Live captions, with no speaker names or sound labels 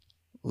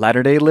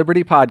Latter-day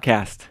Liberty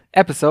Podcast,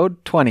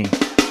 Episode 20.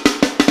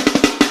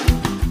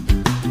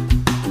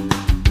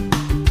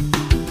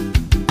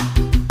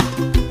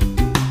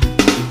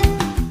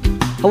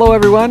 Hello,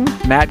 everyone.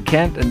 Matt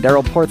Kent and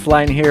Daryl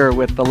Portzline here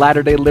with the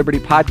Latter-day Liberty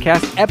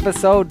Podcast,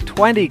 Episode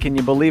 20. Can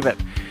you believe it?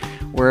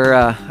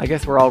 I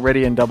guess we're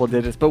already in double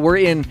digits, but we're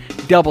in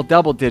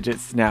double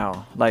digits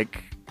now.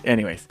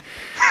 Anyways,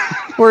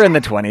 we're in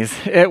the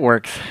 20s. It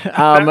works.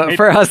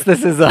 For us,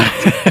 this is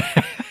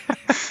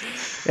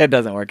it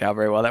doesn't work out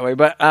very well that way,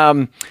 but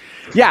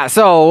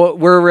so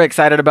we're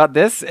excited about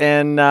this.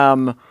 And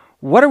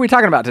what are we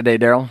talking about today,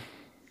 Daryl?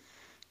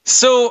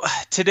 So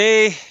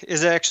today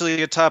is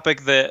actually a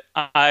topic that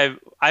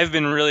I've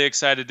been really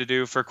excited to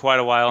do for quite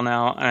a while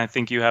now, and I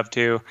think you have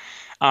too.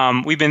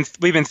 We've been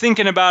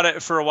thinking about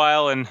it for a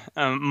while and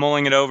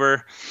mulling it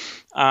over.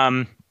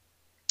 And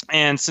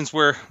since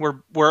we're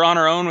on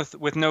our own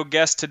with no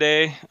guest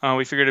today,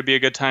 we figured it'd be a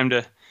good time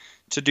to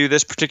do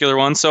this particular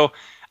one. So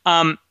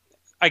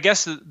I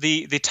guess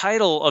the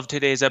title of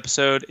today's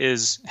episode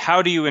is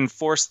 "How do you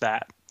enforce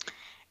that?"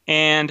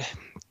 And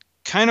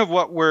kind of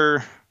what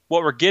we're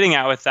getting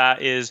at with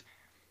that is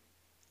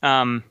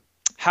how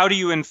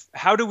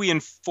do we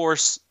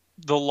enforce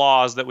the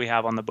laws that we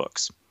have on the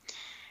books?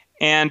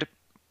 And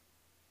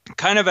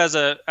kind of as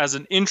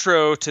an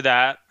intro to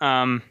that,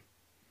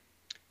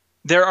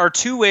 there are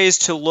two ways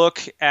to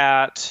look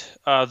at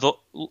the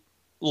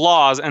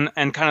laws and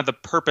kind of the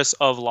purpose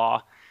of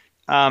law.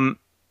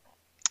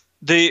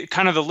 The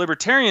kind of the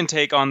libertarian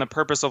take on the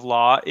purpose of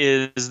law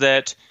is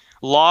that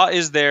law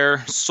is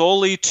there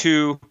solely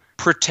to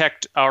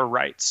protect our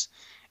rights.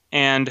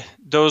 And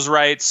those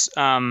rights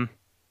can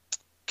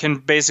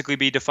basically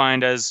be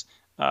defined as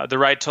the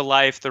right to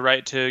life, the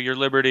right to your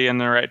liberty,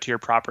 and the right to your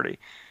property.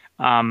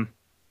 To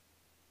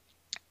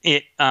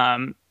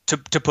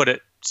put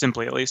it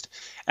simply, at least.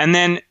 And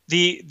then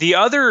the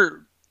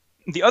other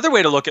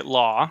way to look at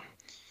law,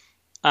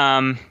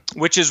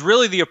 which is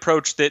really the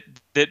approach that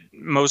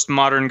most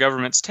modern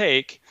governments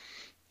take,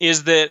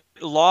 is that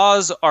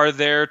laws are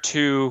there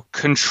to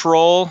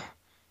control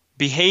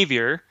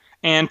behavior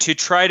and to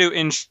try to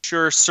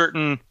ensure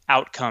certain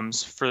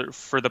outcomes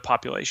for the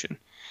population.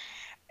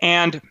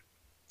 And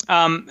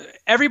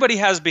everybody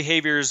has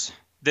behaviors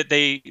that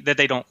they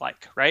don't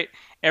like, right?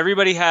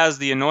 Everybody has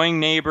the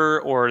annoying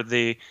neighbor or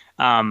the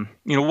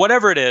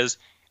whatever it is.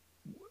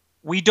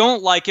 We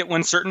don't like it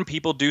when certain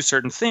people do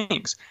certain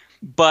things,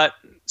 but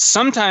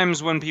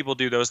sometimes when people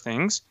do those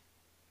things,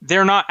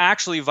 they're not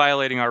actually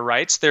violating our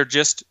rights. They're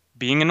just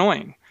being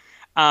annoying.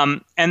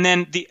 And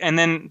then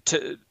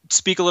to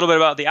speak a little bit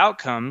about the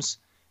outcomes,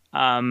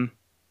 a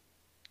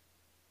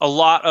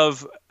lot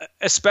of,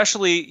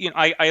 especially,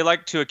 I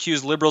like to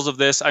accuse liberals of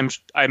this.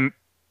 I'm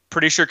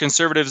pretty sure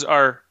conservatives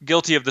are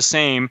guilty of the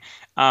same.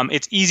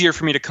 It's easier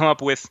for me to come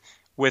up with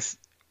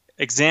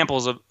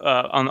examples of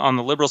on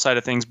the liberal side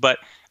of things, but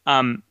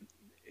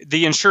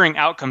the ensuring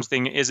outcomes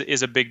thing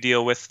is a big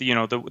deal with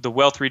the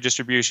wealth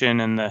redistribution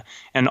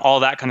and all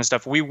that kind of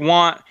stuff. We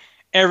want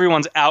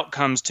everyone's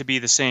outcomes to be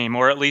the same,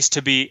 or at least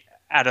to be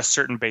at a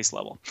certain base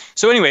level.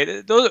 So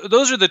anyway,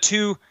 those are the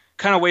two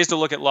kind of ways to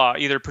look at law: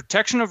 either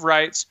protection of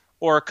rights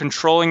or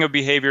controlling of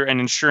behavior and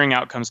ensuring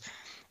outcomes.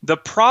 The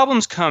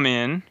problems come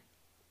in.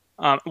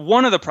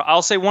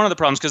 I'll say one of the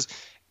problems, because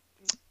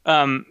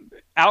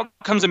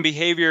outcomes and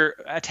behavior,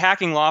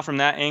 attacking law from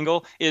that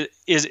angle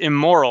is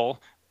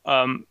immoral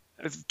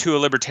to a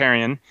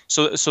libertarian.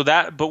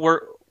 But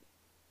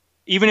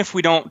even if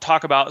we don't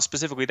talk about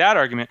specifically that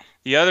argument,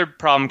 the other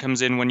problem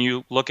comes in when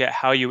you look at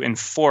how you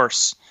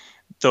enforce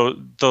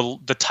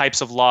the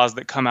types of laws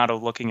that come out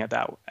of looking at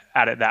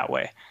it that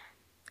way.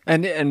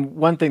 And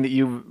one thing that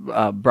you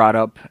brought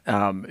up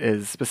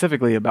is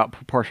specifically about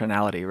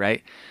proportionality,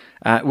 right?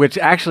 Which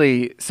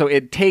actually, so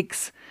it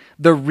takes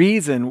the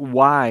reason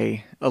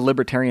why a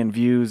libertarian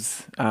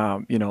views,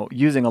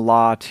 using a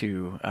law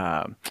to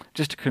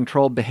just to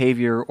control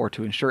behavior or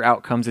to ensure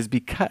outcomes is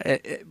because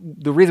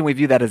the reason we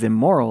view that as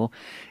immoral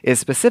is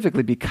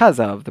specifically because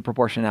of the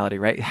proportionality,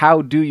 right?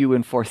 How do you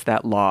enforce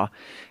that law?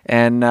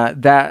 And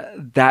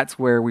that's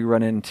where we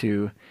run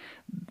into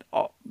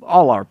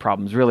all our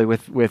problems, really,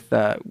 with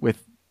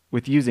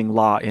using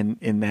law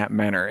in that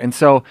manner. And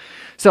so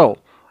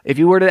if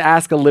you were to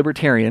ask a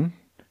libertarian,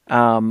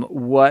 how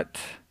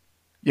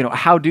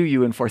do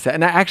you enforce that?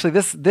 And actually,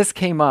 this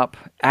came up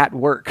at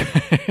work.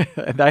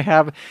 And I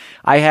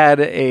had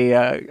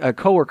a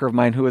coworker of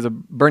mine who was a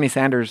Bernie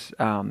Sanders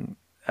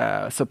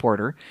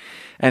supporter,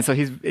 and so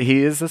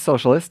he is a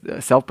socialist,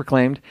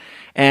 self-proclaimed,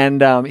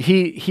 and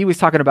he was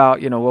talking about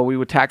we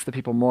would tax the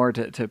people more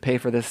to pay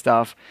for this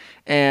stuff,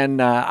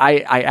 and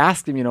I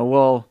asked him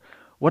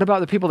what about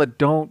the people that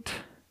don't.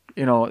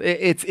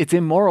 It's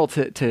immoral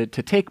to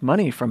take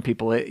money from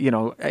people.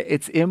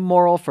 It's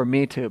immoral for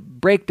me to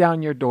break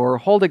down your door,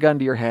 hold a gun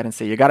to your head, and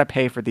say you got to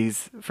pay for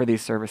these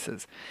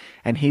services.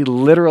 And he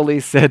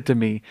literally said to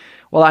me,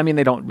 "Well, I mean,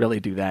 they don't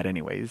really do that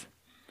anyways."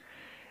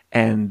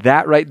 And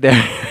that right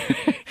there,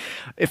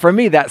 for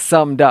me, that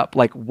summed up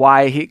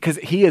why because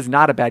he is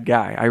not a bad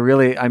guy.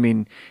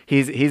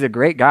 He's a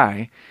great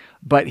guy.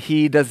 but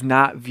he does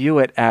not view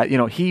it as,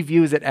 he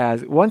views it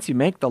as once you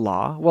make the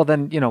law, well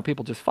then,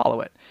 people just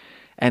follow it.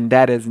 And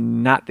that is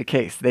not the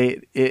case.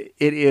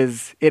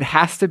 It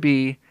has to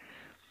be,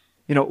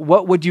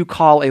 what would you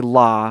call a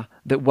law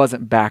that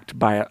wasn't backed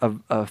by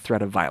a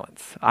threat of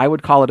violence? I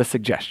would call it a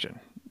suggestion,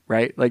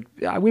 right? Like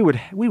we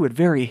would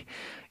very,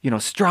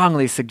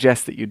 strongly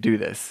suggest that you do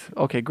this.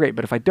 Okay, great.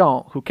 But if I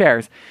don't, who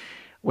cares?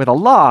 With a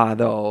law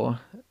though,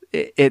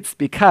 it's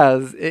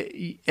because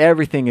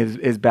everything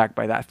is backed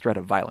by that threat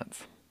of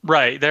violence.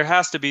 Right. There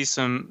has to be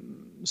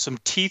some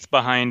teeth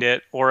behind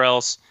it, or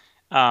else,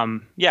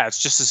 it's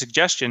just a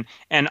suggestion.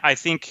 And I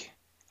think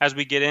as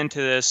we get into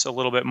this a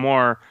little bit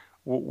more,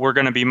 we're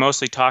going to be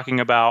mostly talking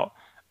about,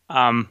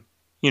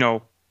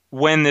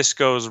 when this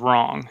goes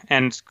wrong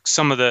and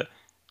some of the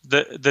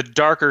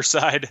darker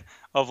side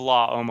of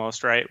law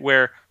almost, right?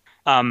 Where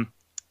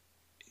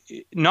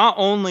not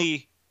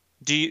only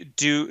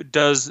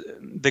does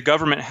the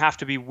government have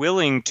to be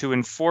willing to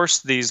enforce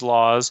these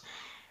laws,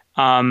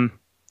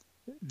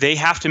 they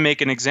have to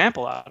make an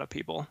example out of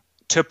people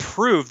to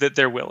prove that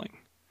they're willing.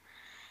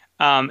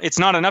 It's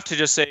not enough to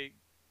just say,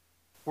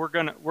 we're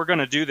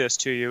gonna do this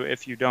to you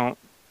if you don't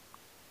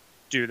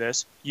do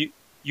this.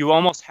 You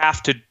almost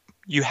have to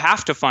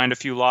find a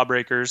few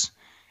lawbreakers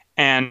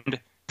and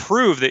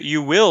prove that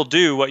you will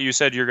do what you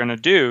said you're going to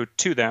do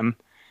to them.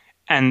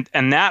 And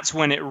that's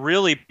when it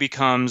really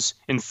becomes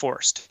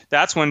enforced.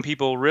 That's when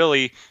people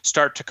really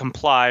start to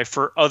comply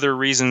for other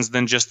reasons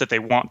than just that they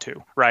want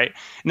to, right?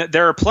 Now,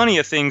 there are plenty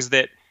of things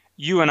that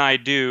you and I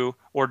do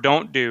or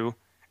don't do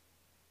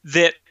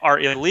that are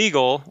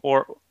illegal,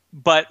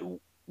 but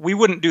we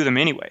wouldn't do them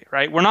anyway,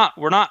 right? We're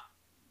not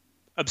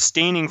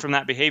abstaining from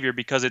that behavior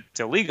because it's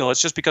illegal.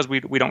 It's just because we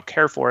don't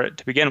care for it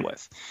to begin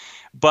with.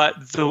 But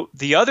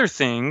the other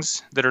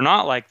things that are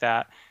not like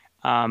that,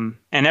 and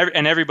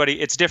everybody,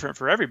 it's different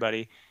for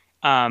everybody.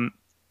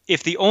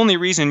 If the only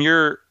reason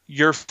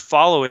you're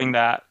following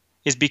that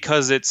is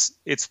because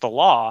it's the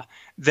law,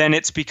 then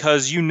it's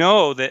because you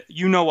know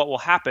what will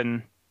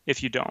happen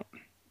if you don't.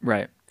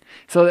 Right.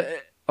 So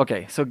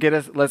okay. So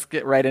let's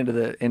get right into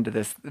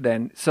this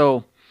then.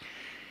 So,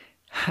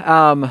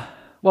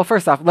 well,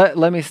 first off,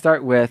 let me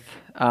start with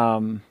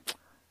some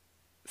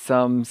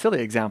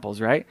silly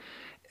examples, right?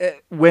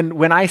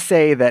 When I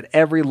say that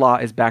every law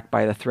is backed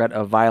by the threat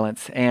of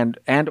violence and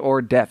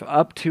or death,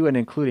 up to and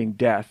including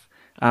death,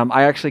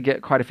 I actually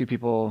get quite a few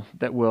people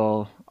that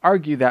will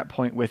argue that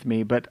point with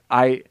me, but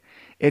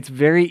it's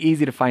very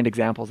easy to find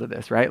examples of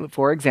this, right?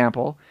 For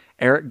example,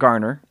 Eric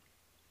Garner,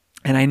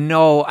 and I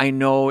know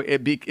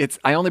it's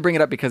I only bring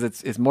it up because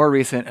it's more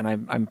recent,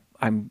 and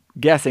I'm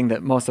guessing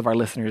that most of our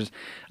listeners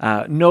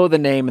know the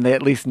name and they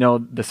at least know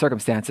the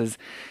circumstances.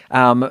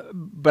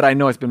 But I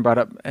know it's been brought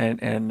up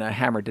and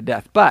hammered to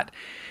death. But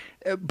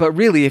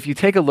really, if you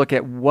take a look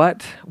at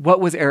what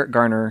was Eric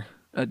Garner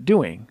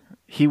doing,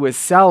 he was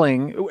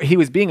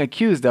being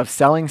accused of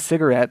selling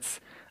cigarettes.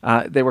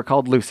 They were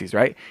called loosies,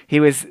 right? He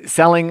was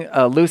selling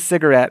a loose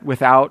cigarette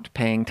without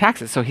paying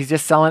taxes. So he's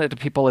just selling it to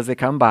people as they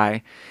come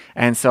by.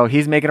 And so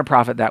he's making a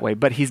profit that way,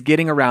 but he's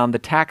getting around the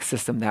tax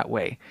system that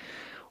way.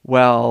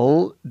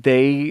 Well,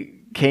 they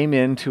came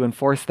in to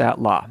enforce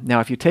that law. Now,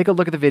 if you take a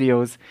look at the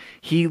videos,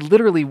 he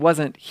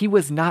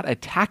was not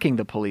attacking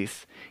the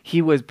police.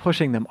 He was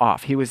pushing them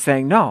off. He was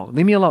saying, no,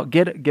 leave me alone.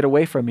 Get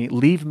away from me.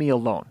 Leave me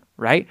alone,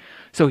 right?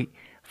 So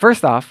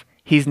first off,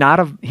 he is not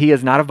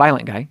a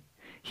violent guy.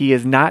 He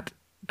is not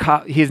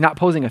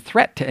posing a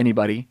threat to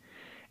anybody.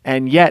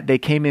 And yet they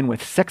came in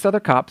with 6 other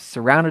cops,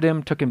 surrounded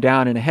him, took him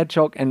down in a head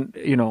choke. And,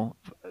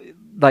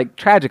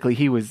 tragically,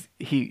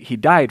 he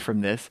died from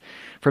this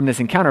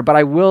encounter. But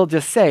I will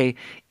just say,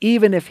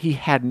 even if he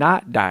had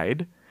not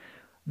died,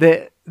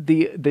 the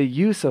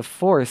use of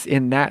force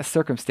in that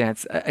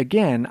circumstance,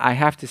 again, I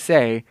have to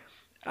say,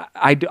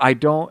 I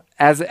don't,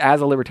 as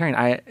a libertarian,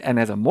 and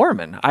as a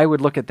Mormon, I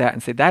would look at that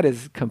and say that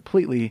is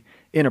completely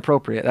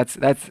inappropriate.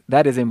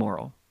 That is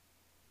immoral.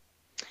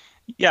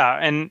 Yeah,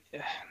 and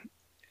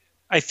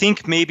I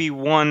think maybe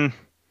one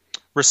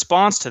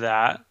response to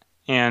that,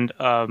 and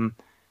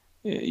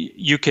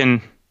you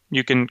can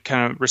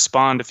kind of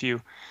respond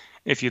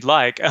if you'd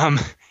like,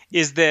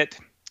 is that,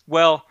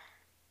 well,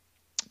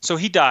 so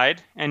he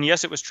died, and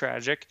yes, it was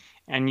tragic,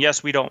 and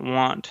yes, we don't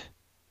want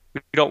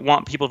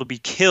people to be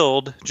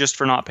killed just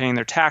for not paying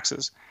their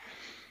taxes,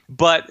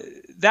 but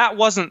that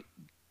wasn't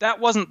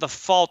the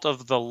fault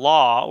of the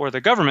law or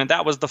the government.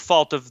 That was the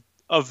fault of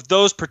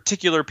those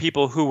particular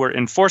people who were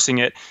enforcing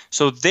it.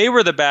 So they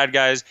were the bad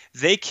guys.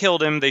 They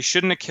killed him. They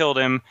shouldn't have killed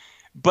him.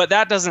 But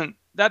that doesn't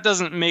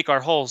make our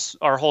whole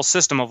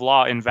system of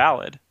law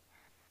invalid.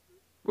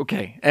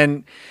 Okay.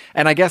 And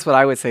I guess what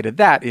I would say to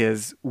that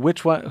is,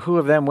 who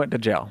of them went to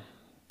jail?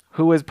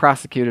 Who was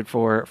prosecuted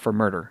for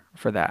murder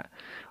for that?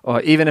 Or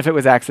even if it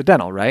was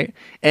accidental, right?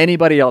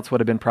 Anybody else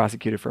would have been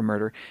prosecuted for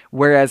murder.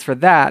 Whereas for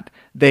that,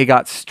 they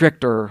got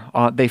stricter.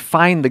 They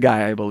fined the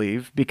guy, I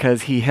believe,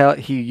 because he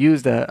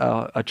used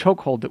a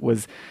chokehold that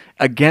was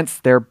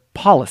against their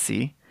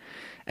policy.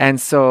 And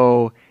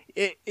so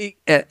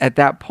at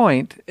that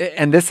point,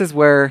 and this is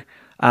where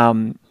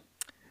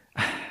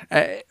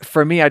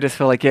for me, I just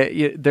feel like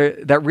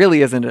that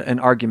really isn't an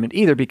argument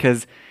either,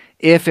 because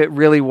if it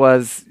really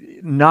was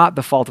not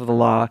the fault of the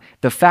law,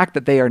 the fact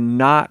that they are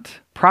not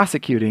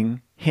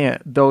prosecuting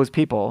those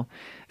people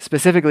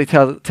specifically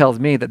tells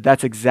me that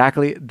that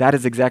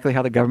is exactly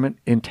how the government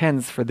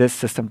intends for this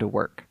system to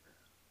work.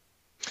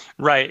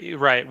 Right.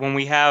 When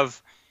we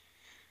have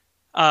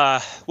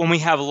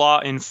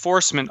law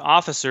enforcement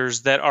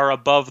officers that are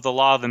above the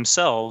law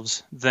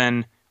themselves,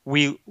 then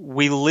we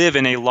live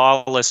in a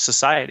lawless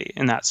society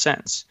in that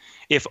sense.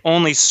 If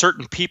only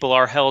certain people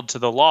are held to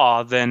the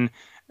law, then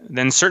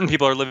certain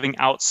people are living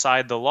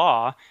outside the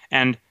law,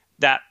 and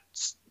that's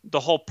the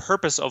whole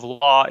purpose of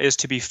law, is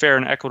to be fair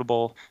and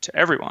equitable to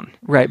everyone.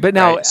 Right. But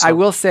now, right? I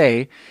will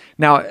say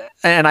now,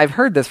 and I've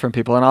heard this from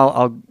people, and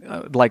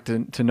I'd like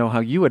to know how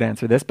you would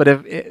answer this. But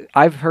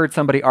I've heard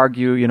somebody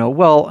argue,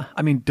 well,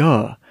 I mean,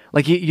 duh,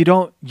 like you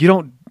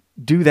don't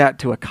do that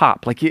to a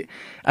cop. Like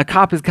a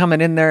cop is coming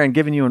in there and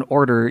giving you an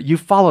order. You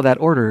follow that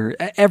order.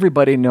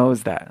 Everybody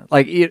knows that.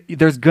 Like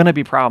there's gonna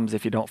be problems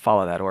if you don't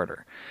follow that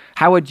order.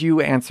 How would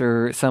you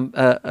answer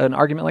an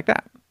argument like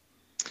that?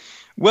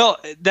 Well,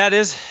 that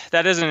is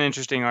an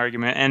interesting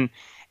argument,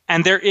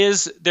 and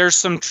there's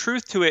some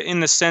truth to it in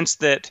the sense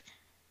that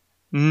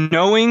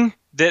knowing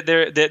that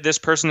this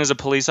person is a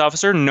police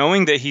officer,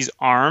 knowing that he's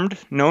armed,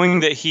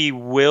 knowing that he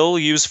will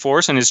use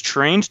force and is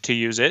trained to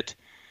use it,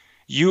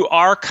 you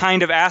are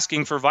kind of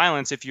asking for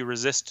violence if you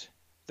resist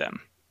them.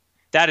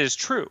 That is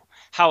true.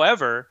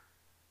 However,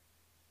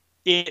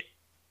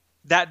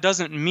 that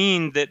doesn't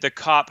mean that the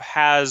cop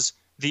has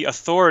the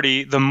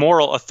authority, the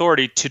moral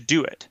authority to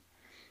do it.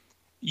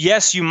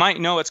 Yes, you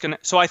might know it's going to.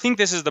 So I think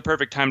this is the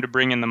perfect time to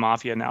bring in the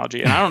mafia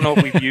analogy. And I don't know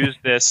if we've used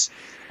this.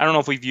 I don't know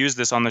if we've used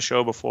this on the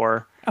show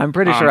before. I'm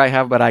pretty sure I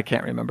have, but I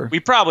can't remember. We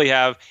probably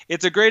have.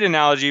 It's a great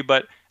analogy,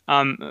 but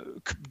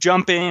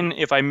jump in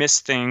if I miss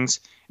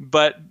things.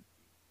 But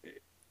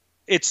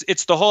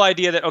it's the whole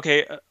idea that,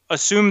 okay,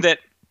 assume that,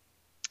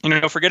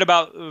 forget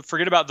about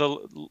the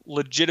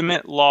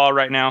legitimate law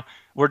right now.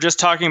 We're just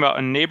talking about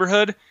a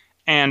neighborhood,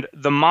 and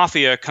the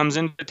mafia comes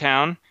into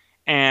town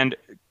and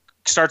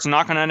starts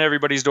knocking on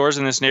everybody's doors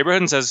in this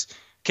neighborhood and says,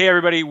 "Okay,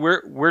 everybody,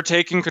 we're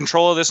taking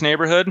control of this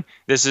neighborhood.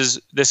 This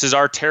is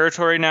our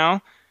territory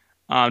now.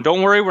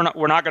 Don't worry, we're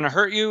not going to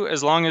hurt you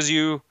as long as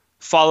you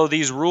follow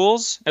these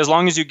rules. As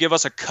long as you give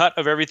us a cut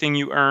of everything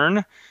you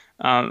earn.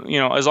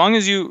 As long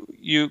as you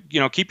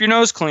keep your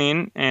nose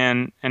clean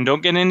and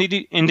don't get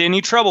into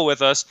any trouble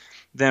with us,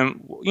 then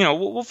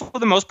we'll for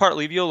the most part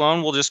leave you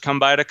alone. We'll just come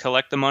by to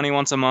collect the money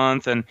once a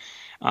month, and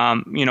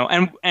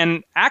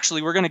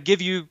actually we're going to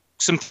give you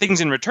some things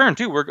in return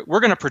too. We're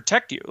going to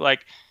protect you.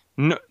 Like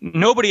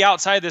nobody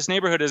outside this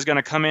neighborhood is going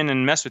to come in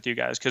and mess with you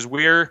guys, because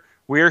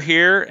we're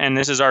here and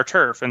this is our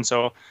turf, and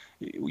so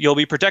you'll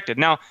be protected."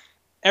 Now,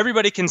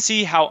 everybody can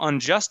see how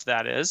unjust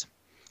that is,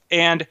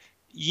 and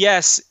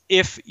yes,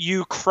 if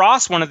you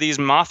cross one of these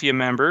mafia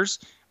members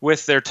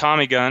with their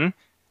Tommy gun,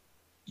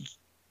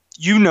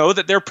 you know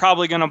that they're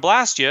probably going to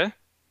blast you,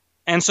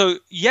 and so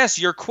yes,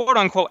 you're quote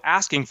unquote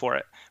asking for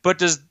it,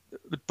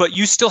 but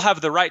you still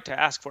have the right to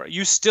ask for it.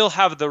 You still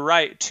have the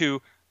right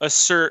to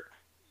assert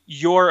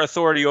your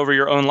authority over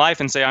your own life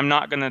and say, "I'm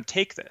not going to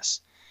take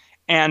this."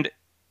 And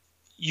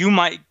you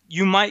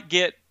might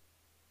get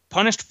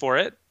punished for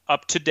it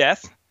up to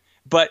death,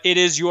 but it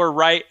is your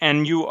right,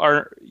 and you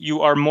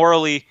are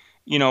morally,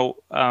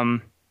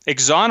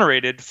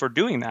 exonerated for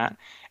doing that.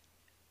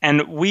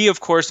 And we, of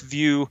course,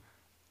 view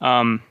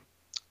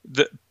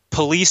the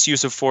police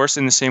use of force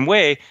in the same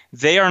way.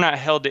 They are not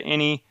held to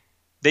any.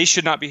 They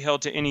should not be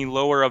held to any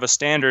lower of a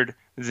standard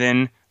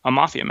than a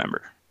mafia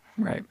member.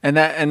 Right.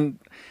 And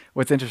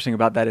what's interesting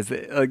about that is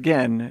that,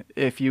 again,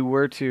 if you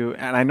were to,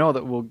 and I know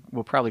that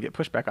we'll probably get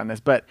pushback on this,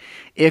 but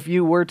if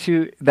you were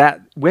to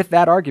with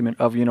that argument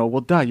of,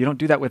 well, duh, you don't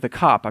do that with a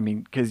cop. I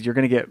mean, because you're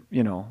going to get,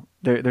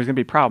 there's going to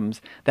be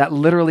problems. That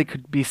literally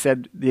could be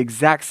said, the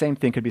exact same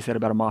thing could be said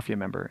about a mafia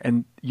member.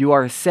 And you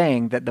are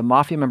saying that the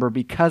mafia member,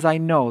 because I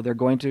know they're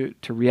going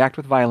to react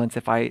with violence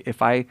if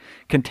I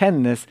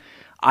contend this,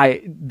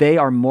 they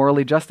are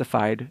morally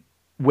justified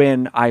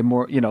when I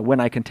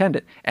contend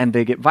it, and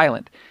they get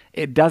violent.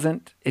 It does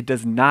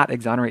not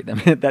exonerate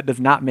them. That does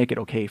not make it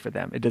okay for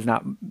them. It does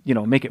not,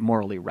 make it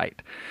morally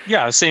right.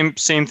 Yeah, same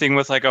thing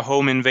with like a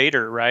home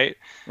invader, right?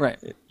 Right.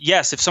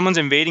 Yes, if someone's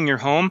invading your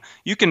home,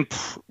 you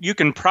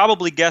can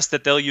probably guess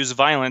that they'll use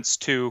violence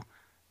to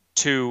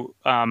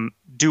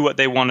do what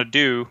they want to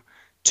do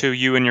to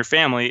you and your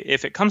family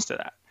if it comes to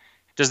that.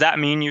 Does that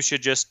mean you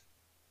should just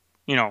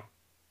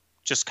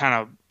kind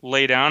of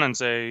lay down and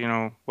say,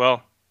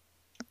 well,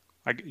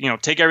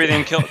 take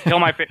everything,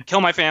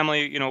 kill my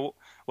family,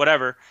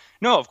 whatever?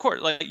 No, of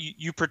course, like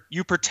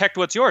you protect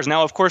what's yours.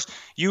 Now, of course,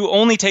 you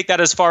only take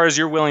that as far as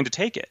you're willing to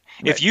take it.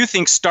 Right. If you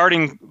think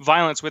starting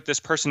violence with this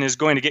person is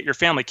going to get your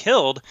family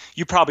killed,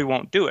 you probably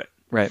won't do it.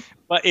 Right.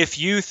 But if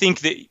you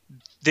think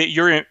that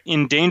you're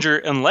in danger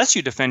unless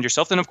you defend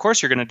yourself, then of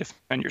course you're going to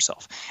defend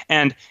yourself.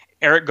 And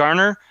Eric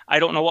Garner, I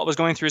don't know what was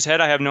going through his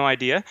head. I have no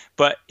idea.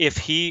 But if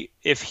he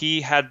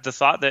had the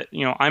thought that,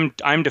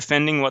 I'm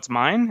defending what's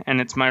mine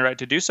and it's my right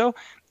to do so,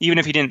 even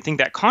if he didn't think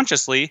that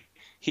consciously,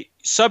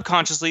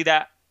 subconsciously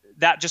that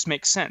just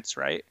makes sense,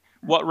 right?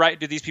 What right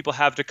do these people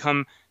have to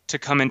come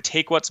and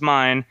take what's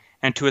mine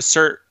and to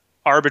assert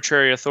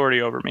arbitrary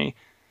authority over me?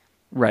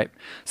 Right.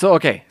 So,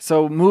 okay.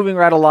 So moving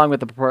right along with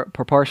the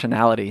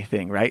proportionality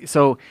thing, right?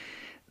 So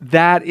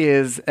that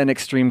is an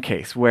extreme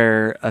case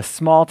where a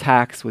small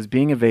tax was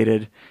being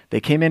evaded.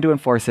 They came in to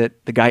enforce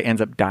it. The guy ends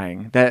up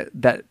dying.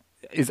 That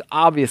is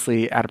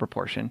obviously out of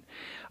proportion.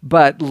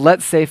 But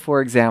let's say,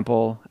 for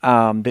example,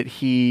 that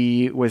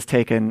he was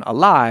taken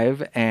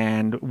alive,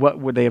 and what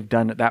would they have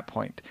done at that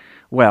point?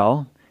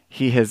 Well,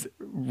 he has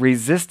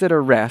resisted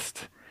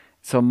arrest,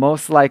 so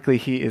most likely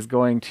he is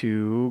going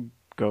to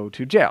go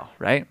to jail,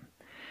 right?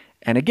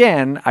 And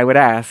again, I would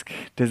ask,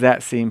 does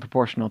that seem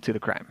proportional to the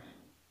crime?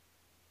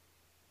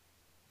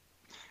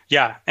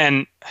 Yeah,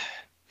 and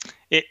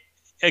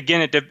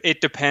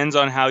it depends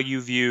on how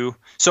you view.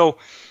 So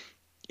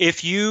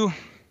if you,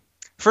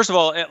 first of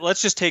all,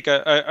 let's just take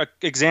a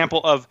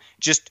example of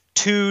just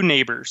two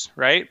neighbors,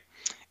 right?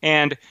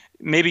 And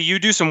maybe you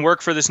do some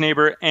work for this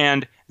neighbor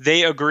and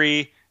they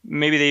agree,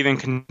 maybe they even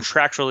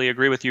contractually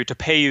agree with you to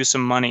pay you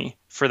some money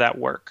for that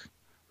work,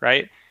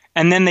 right?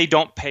 And then they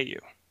don't pay you.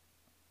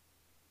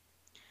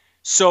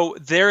 So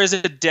there is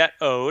a debt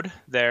owed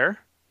there.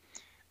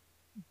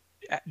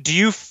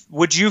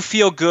 Would you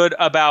feel good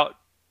about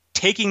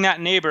taking that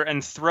neighbor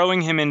and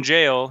throwing him in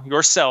jail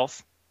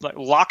yourself, like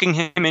locking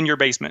him in your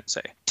basement,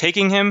 say,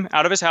 taking him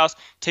out of his house,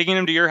 taking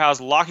him to your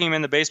house, locking him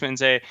in the basement and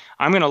say,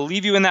 I'm going to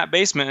leave you in that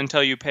basement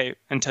until you pay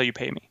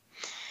me?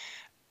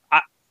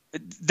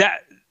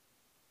 That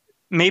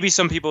maybe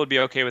some people would be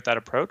okay with that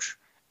approach.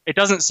 It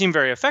doesn't seem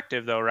very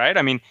effective though, right?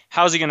 I mean,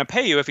 how's he going to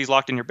pay you if he's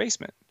locked in your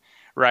basement,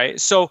 right?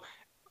 So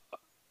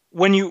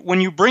when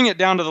you bring it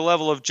down to the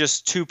level of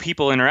just two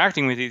people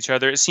interacting with each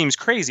other, it seems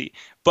crazy.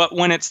 But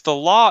when it's the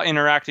law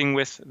interacting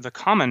with the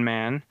common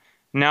man,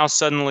 now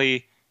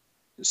suddenly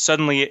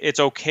it's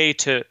okay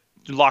to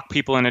lock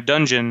people in a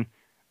dungeon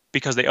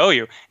because they owe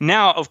you.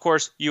 Now, of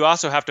course, you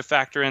also have to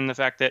factor in the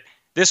fact that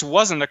this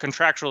wasn't a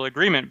contractual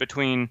agreement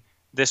between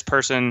this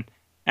person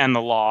and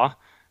the law.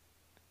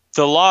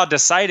 The law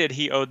decided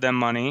he owed them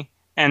money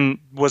and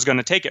was going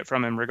to take it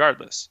from him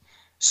regardless.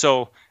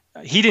 So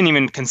he didn't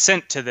even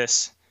consent to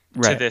this.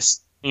 Right. To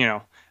this,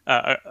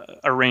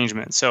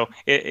 arrangement. So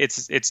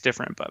it's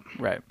different, but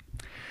right.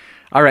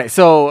 All right.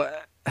 So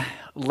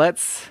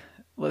let's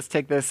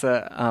take this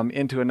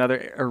into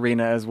another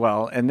arena as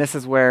well, and this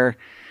is where,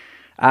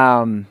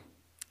 again,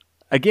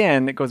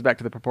 it goes back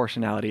to the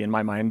proportionality in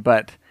my mind.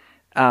 But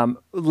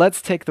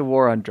let's take the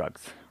war on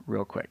drugs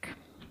real quick.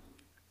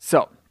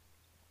 So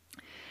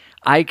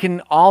I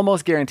can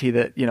almost guarantee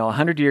that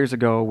 100 years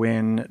ago,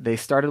 when they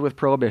started with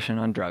prohibition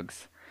on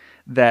drugs,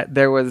 that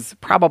there was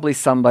probably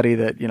somebody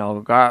that,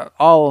 got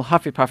all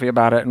huffy puffy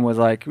about it and was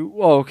like,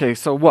 well, okay,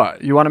 so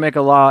what? You want to make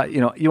a law,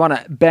 you want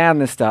to ban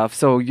this stuff.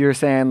 So you're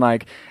saying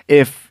like,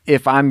 if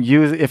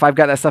I've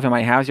got that stuff in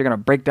my house, you're going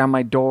to break down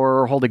my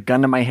door, hold a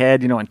gun to my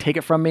head, and take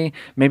it from me,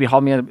 maybe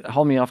haul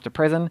me off to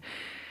prison.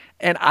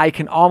 And I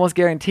can almost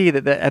guarantee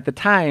that at the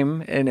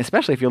time, and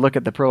especially if you look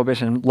at the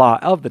prohibition law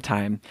of the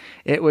time,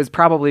 it was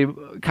probably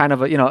kind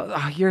of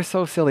oh, you're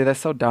so silly, that's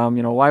so dumb,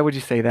 why would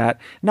you say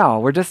that? No,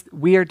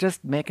 we are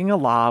just making a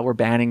law, we're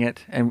banning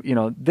it, and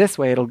this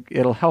way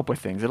it'll help with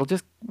things. It'll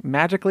just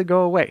magically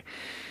go away.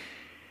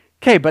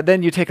 Okay, but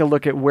then you take a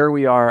look at where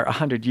we are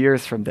 100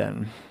 years from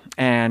then,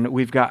 and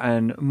we've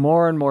gotten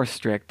more and more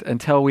strict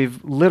until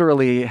we've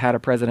literally had a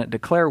president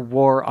declare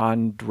war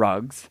on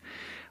drugs,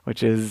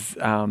 which is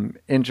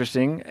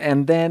interesting.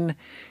 And then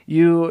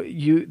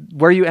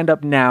where you end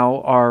up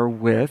now are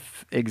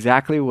with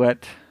exactly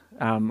what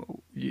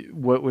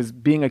was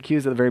being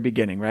accused at the very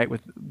beginning, right?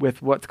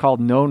 With what's called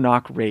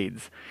no-knock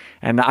raids.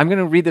 And I'm going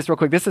to read this real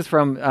quick. This is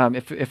from,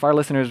 if our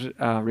listeners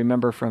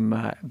remember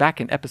from back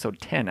in episode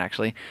 10,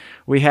 actually,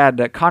 we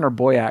had Connor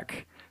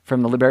Boyack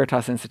from the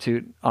Libertas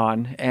Institute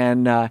on,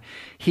 and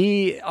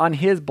he, on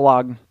his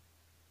blog,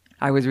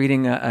 I was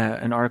reading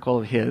an article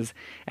of his,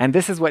 and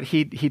this is what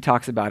he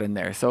talks about in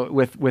there. So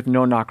with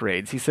no-knock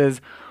raids, he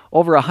says,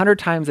 over 100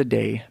 times a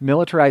day,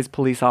 militarized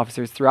police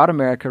officers throughout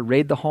America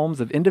raid the homes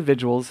of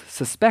individuals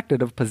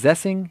suspected of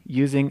possessing,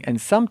 using,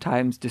 and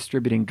sometimes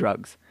distributing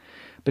drugs.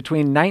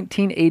 Between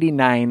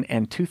 1989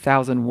 and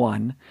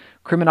 2001,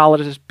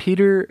 criminologist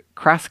Peter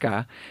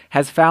Kraska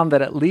has found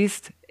that at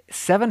least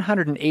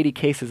 780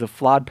 cases of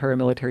flawed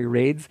paramilitary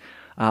raids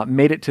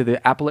made it to the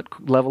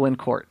appellate level in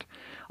court.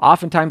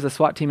 Oftentimes, the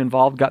SWAT team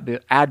involved got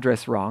the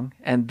address wrong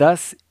and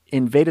thus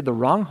invaded the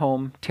wrong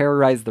home,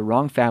 terrorized the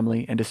wrong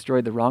family, and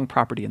destroyed the wrong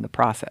property in the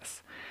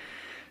process.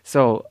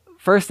 So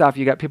first off,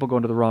 you got people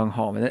going to the wrong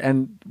home.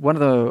 And one of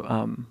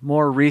the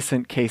more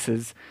recent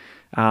cases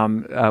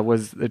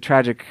was the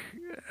tragedy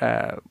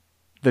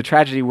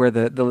where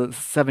the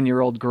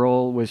 7-year-old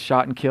girl was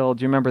shot and killed.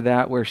 Do you remember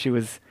that, where she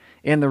was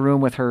in the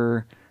room with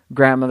her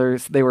grandmother?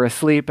 They were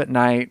asleep at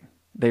night.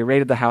 They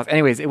raided the house.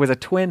 Anyways, it was a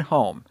twin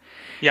home.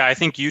 Yeah, I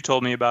think you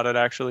told me about it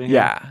actually.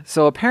 Yeah.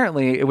 So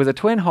apparently it was a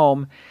twin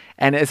home.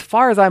 And as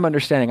far as I'm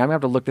understanding, I'm going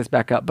to have to look this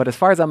back up, but as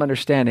far as I'm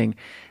understanding,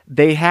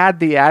 they had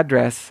the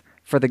address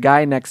for the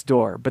guy next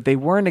door, but they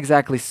weren't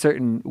exactly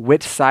certain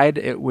which side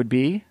it would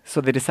be.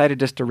 So they decided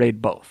just to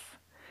raid both.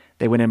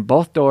 They went in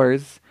both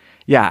doors.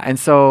 Yeah. And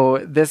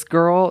so this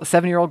girl,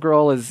 7-year-old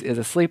girl is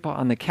asleep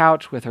on the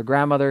couch with her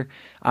grandmother.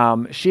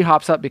 She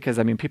hops up because,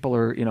 I mean, people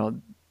are,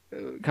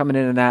 coming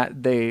in and that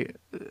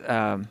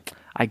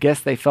I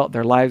guess they felt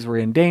their lives were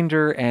in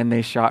danger and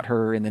they shot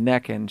her in the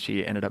neck and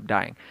she ended up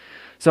dying.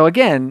 So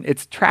again,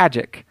 it's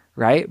tragic,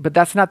 right? But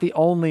that's not the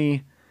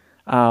only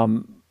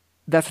time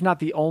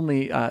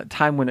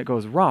when it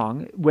goes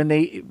wrong. When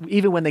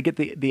they get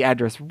the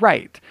address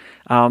right,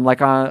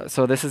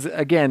 so this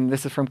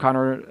is from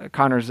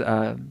Connor's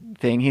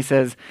thing. He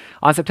says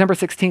on September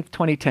 16th,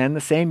 2010,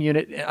 the same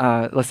unit.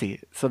 Let's see.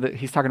 So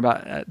he's talking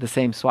about the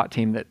same SWAT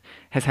team that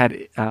has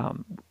had.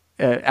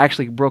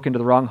 Actually broke into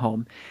the wrong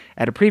home.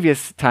 At a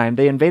previous time,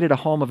 they invaded a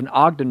home of an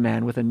Ogden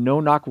man with a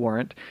no-knock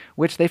warrant,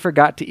 which they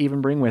forgot to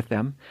even bring with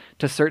them,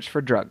 to search for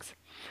drugs.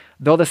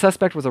 Though the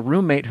suspect was a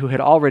roommate who had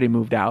already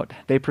moved out,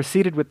 they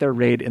proceeded with their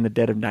raid in the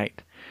dead of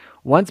night.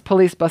 Once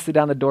police busted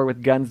down the door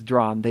with guns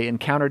drawn, they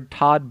encountered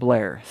Todd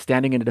Blair,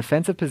 standing in a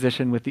defensive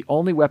position with the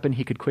only weapon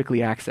he could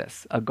quickly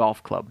access, a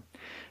golf club.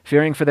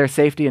 Fearing for their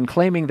safety and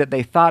claiming that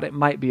they thought it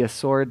might be a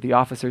sword, the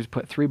officers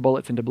put 3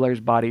 bullets into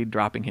Blair's body,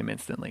 dropping him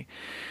instantly.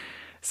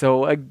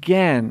 So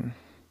again,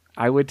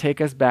 I would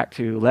take us back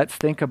to, let's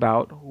think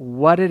about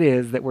what it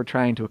is that we're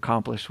trying to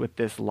accomplish with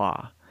this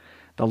law.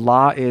 The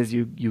law is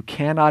you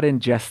cannot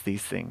ingest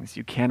these things.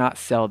 You cannot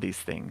sell these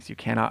things. You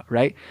cannot,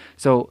 right?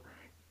 So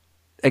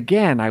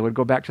again, I would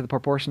go back to the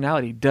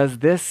proportionality. Does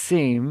this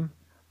seem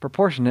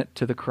proportionate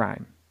to the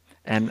crime?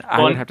 And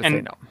I would have to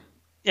say no.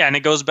 Yeah, and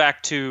it goes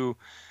back to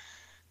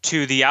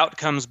the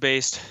outcomes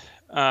based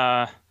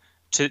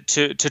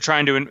to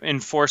trying to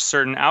enforce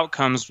certain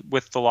outcomes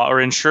with the law or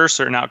ensure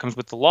certain outcomes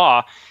with the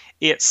law.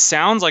 It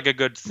sounds like a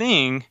good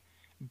thing,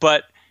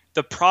 but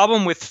the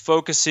problem with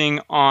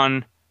focusing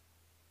on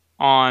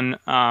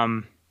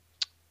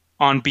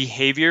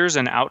behaviors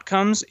and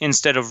outcomes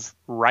instead of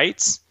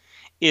rights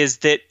is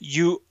that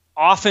you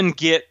often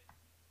get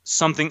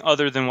something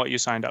other than what you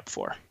signed up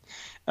for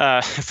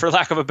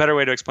lack of a better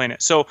way to explain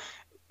it. So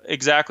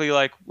exactly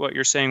like what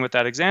you're saying with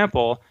that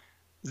example,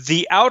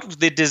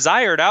 the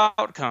desired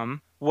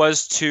outcome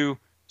was to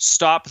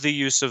stop the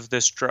use of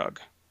this drug.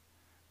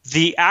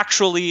 The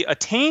actually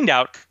attained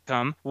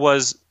outcome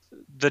was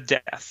the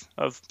death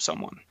of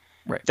someone.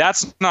 Right.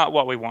 That's not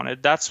what we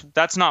wanted. That's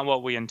not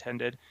what we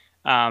intended.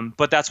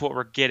 But that's what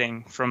we're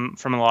getting from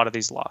a lot of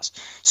these laws.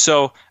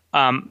 So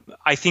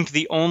I think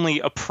the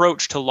only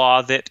approach to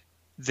law that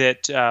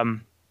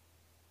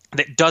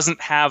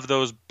doesn't have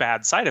those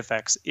bad side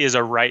effects is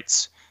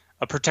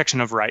a protection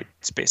of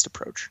rights-based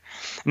approach.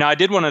 Now, I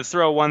did want to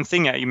throw one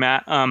thing at you,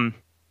 Matt,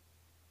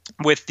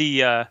 with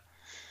the,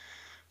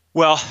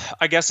 well,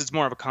 I guess it's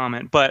more of a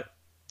comment, but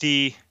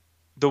the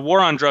war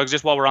on drugs,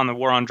 just while we're on the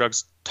war on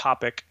drugs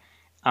topic,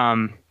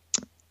 I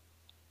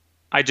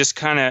just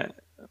kind of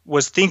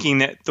was thinking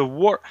that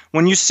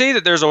when you say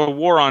that there's a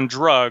war on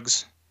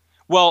drugs,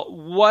 well,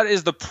 what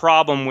is the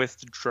problem with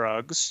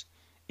drugs?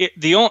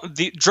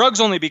 The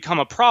drugs only become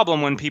a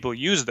problem when people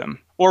use them,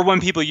 or when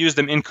people use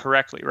them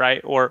incorrectly,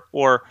 right? Or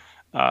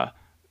in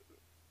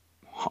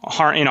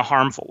a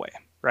harmful way,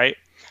 right?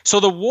 So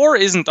the war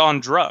isn't on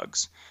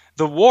drugs.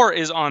 The war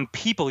is on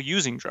people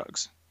using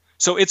drugs.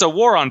 So it's a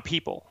war on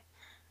people,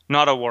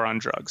 not a war on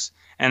drugs.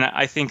 And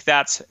I think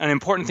that's an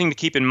important thing to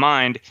keep in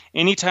mind.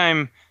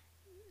 Anytime,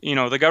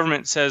 the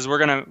government says we're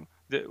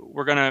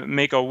gonna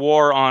make a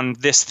war on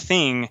this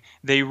thing,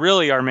 they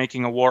really are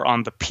making a war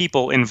on the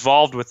people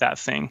involved with that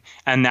thing,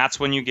 and that's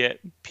when you get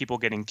people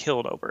getting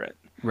killed over it.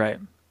 Right.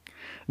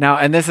 Now,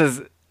 and this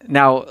is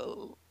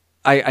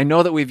I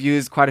know that we've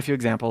used quite a few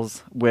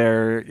examples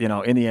where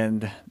in the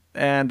end,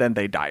 and then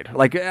they died.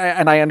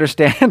 And I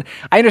understand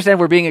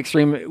we're being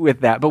extreme with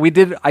that, but we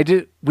did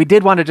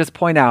want to just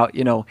point out,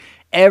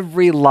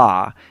 every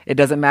law, it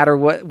doesn't matter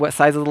what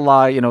size of the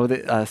law,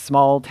 the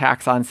small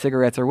tax on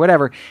cigarettes or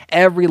whatever,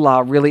 every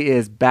law really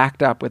is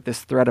backed up with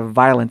this threat of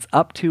violence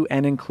up to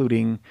and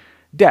including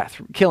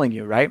death, killing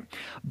you, right?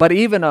 But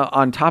even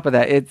on top of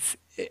that,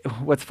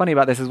 what's funny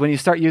about this is when you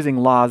start using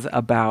laws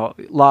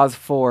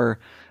for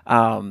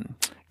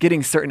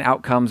getting certain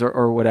outcomes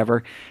or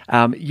whatever,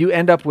 you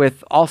end up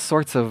with all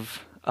sorts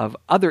of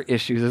other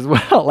issues as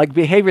well, like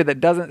behavior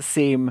that doesn't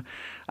seem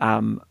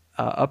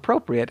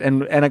appropriate.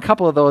 And a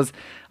couple of those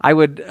I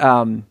would,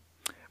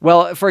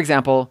 for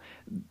example,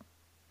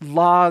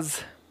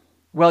 laws,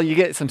 you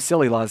get some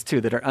silly laws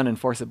too that are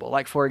unenforceable.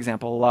 Like, for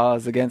example,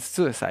 laws against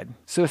suicide.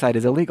 Suicide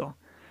is illegal.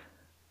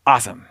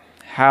 Awesome.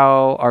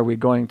 How are we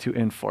going to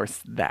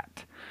enforce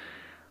that?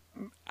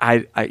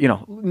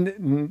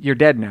 You're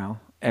dead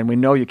now, and we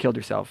know you killed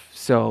yourself,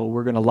 so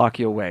we're going to lock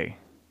you away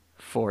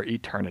for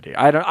eternity.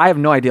 I have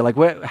no idea.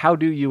 How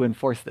do you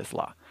enforce this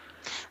law?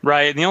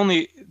 Right.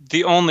 And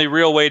the only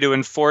real way to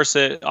enforce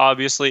it,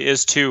 obviously,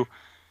 is to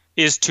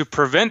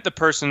prevent the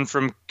person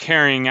from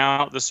carrying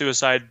out the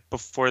suicide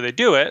before they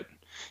do it.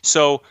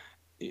 So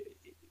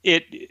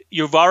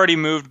you've already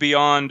moved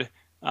beyond,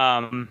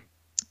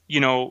 you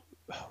know,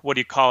 what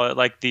do you call it?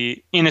 Like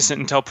the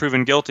innocent until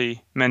proven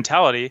guilty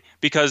mentality,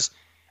 because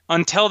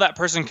until that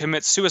person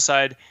commits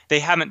suicide, they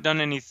haven't done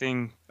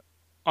anything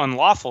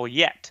unlawful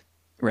yet.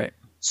 Right.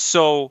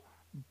 So,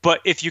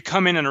 but if you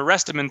come in and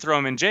arrest him and throw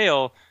him in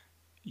jail,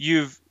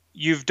 you've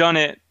done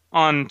it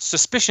on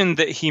suspicion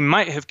that he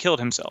might have killed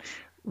himself.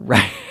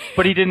 Right.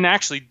 But he didn't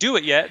actually do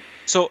it yet.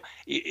 So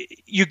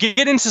you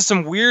get into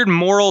some weird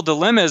moral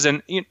dilemmas,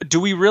 and do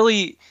we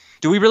really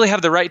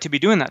have the right to be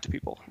doing that to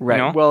people? Right.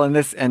 You know? Well,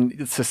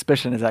 and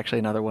suspicion is actually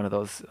another one of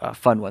those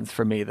fun ones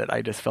for me that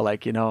I just feel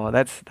like,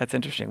 that's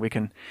interesting.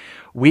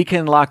 We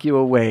can lock you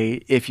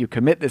away if you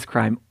commit this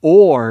crime,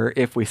 or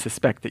if we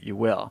suspect that you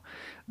will.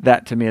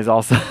 That to me is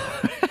also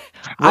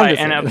right.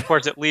 And of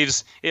course, it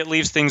leaves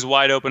things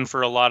wide open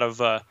for a lot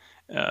of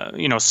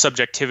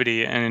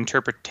subjectivity and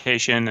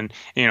interpretation,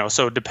 and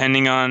so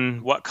depending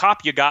on what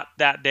cop you got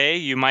that day,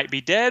 you might be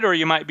dead, or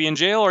you might be in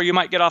jail, or you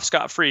might get off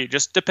scot-free.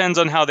 Just depends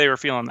on how they were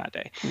feeling that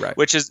day. Right.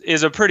 Which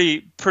is a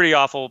pretty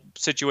awful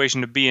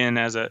situation to be in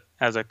as a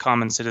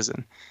common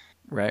citizen.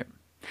 Right.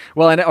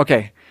 Well, and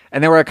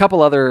there were a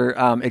couple other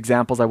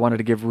examples I wanted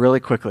to give really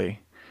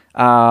quickly.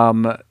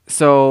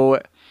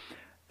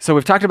 So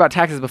we've talked about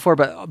taxes before,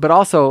 but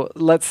also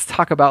let's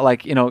talk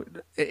about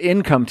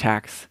income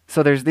tax.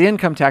 So there's the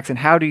income tax, and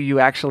how do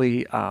you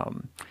actually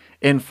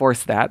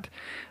enforce that?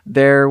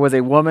 There was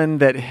a woman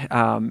that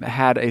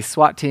had a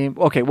SWAT team.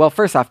 Okay, well,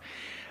 first off,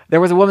 there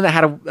was a woman that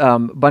had a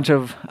bunch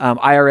of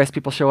IRS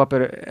people show up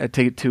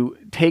to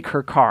take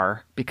her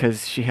car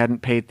because she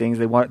hadn't paid things.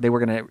 They were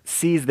going to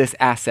seize this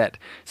asset.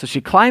 So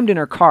she climbed in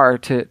her car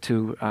to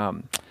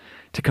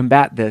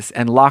combat this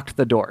and locked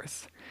the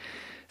doors.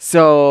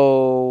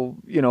 So,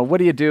 what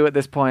do you do at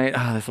this point?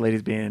 Oh, this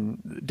lady's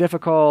being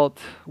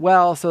difficult.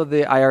 Well, so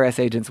the IRS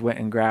agents went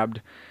and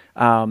grabbed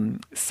some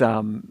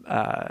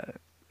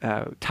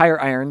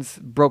tire irons,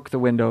 broke the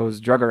windows,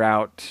 drug her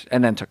out,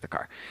 and then took the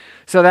car.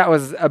 So that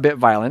was a bit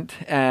violent,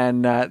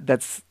 and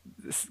that's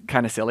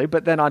kind of silly.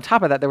 But then on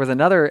top of that, there was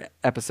another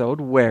episode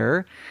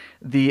where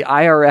the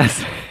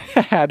IRS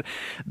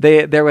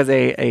there was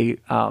a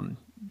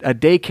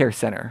daycare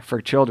center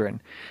for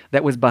children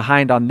that was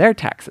behind on their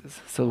taxes.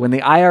 So when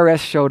the IRS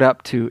showed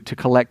up to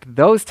collect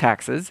those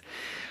taxes,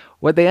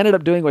 what they ended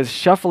up doing was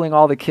shuffling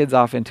all the kids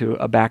off into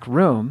a back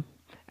room,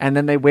 and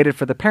then they waited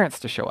for the parents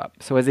to show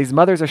up. So as these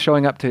mothers are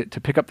showing up to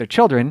pick up their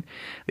children,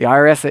 the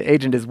IRS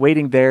agent is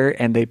waiting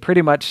there, and they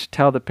pretty much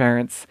tell the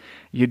parents,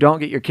 you don't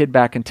get your kid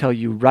back until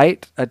you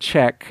write a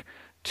check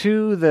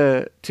to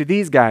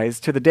these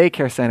guys, to the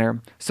daycare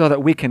center, so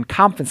that we can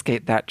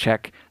confiscate that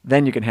check,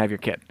 then you can have your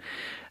kid.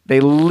 They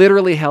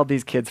literally held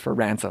these kids for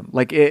ransom.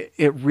 Like it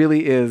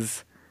really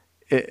is.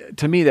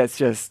 To me, that's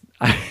just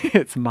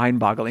it's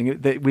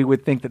mind-boggling that we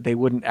would think that they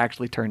wouldn't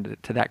actually turn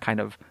to that kind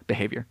of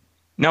behavior.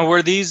 Now,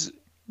 were these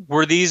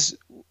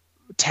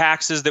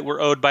taxes that were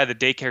owed by the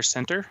daycare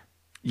center?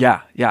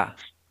 Yeah.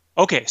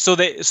 Okay, so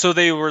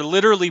they were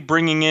literally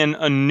bringing in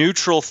a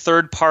neutral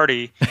third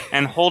party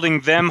and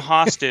holding them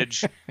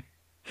hostage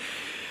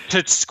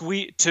to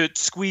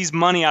squeeze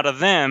money out of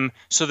them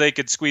so they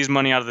could squeeze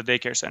money out of the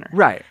daycare center.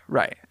 Right.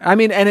 I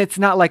mean, and it's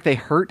not like they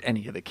hurt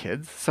any of the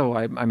kids, so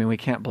I mean, we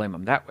can't blame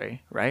them that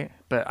way, right?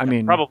 But I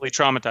mean, probably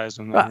traumatized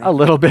them. A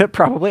little bit,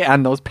 probably,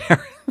 and those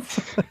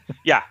parents.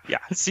 Yeah.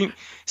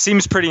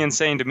 Seems pretty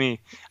insane to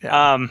me.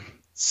 Yeah.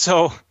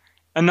 So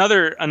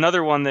another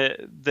one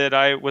that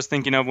I was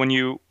thinking of when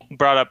you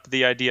brought up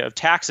the idea of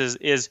taxes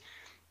is,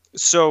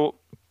 so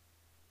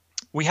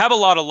we have a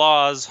lot of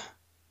laws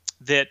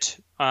that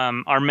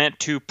are meant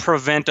to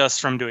prevent us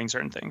from doing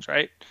certain things,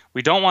 right?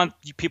 We don't want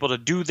people to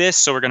do this,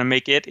 so we're going to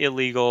make it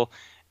illegal,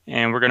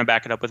 and we're going to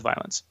back it up with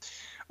violence.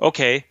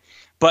 Okay,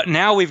 but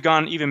now we've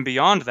gone even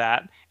beyond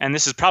that, and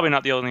this is probably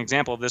not the only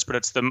example of this, but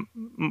it's the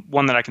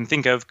one that I can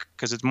think of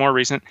because it's more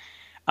recent,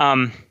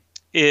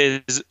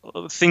 is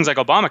things like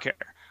Obamacare,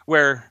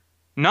 where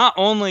not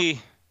only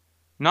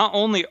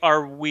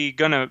are we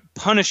going to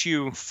punish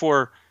you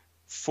for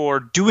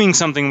doing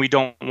something we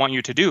don't want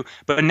you to do,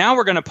 but now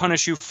we're going to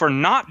punish you for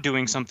not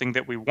doing something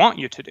that we want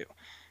you to do.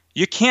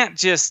 You can't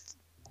just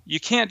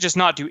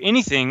not do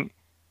anything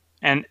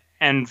and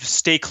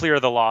stay clear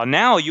of the law.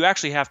 Now you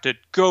actually have to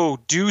go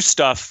do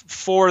stuff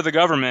for the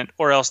government,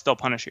 or else they'll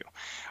punish you.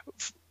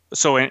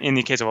 So in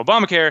the case of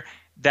Obamacare,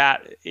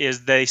 that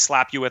is, they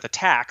slap you with a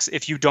tax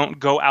if you don't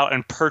go out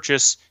and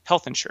purchase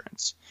health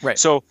insurance. Right.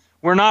 So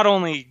we're not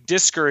only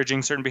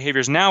discouraging certain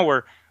behaviors, now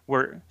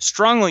we're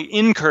strongly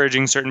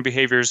encouraging certain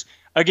behaviors,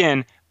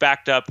 again,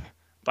 backed up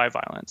by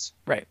violence.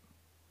 Right.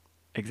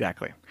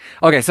 Exactly.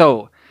 Okay,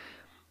 so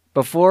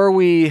before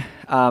we,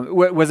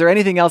 was there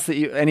anything else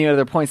any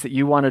other points that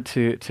you wanted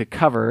to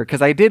cover?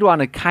 Because I did want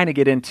to kind of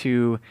get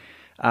into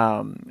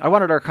I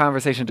wanted our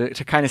conversation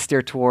to kind of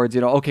steer towards,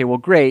 okay, well,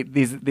 great,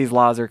 these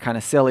laws are kind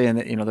of silly, and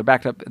they're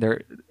backed up,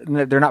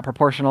 they're not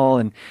proportional,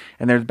 and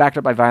they're backed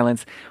up by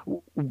violence.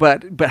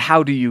 But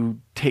how do you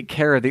take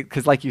care of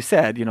because, like you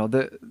said,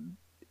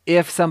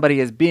 if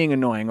somebody is being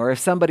annoying, or if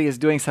somebody is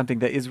doing something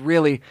that is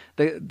really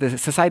the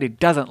society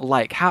doesn't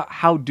like,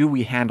 how do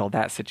we handle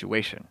that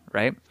situation,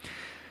 right?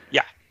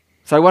 Yeah.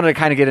 So I wanted to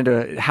kind of get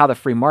into how the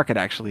free market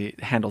actually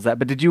handles that.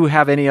 But did you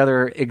have any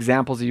other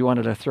examples that you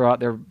wanted to throw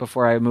out there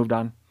before I moved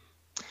on?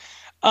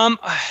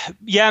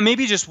 Yeah,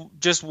 maybe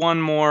just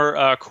one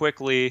more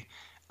quickly,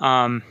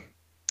 and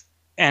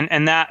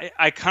that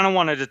I kind of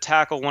wanted to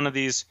tackle one of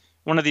these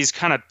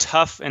kind of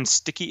tough and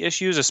sticky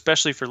issues,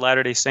 especially for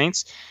Latter-day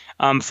Saints.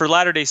 For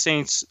Latter-day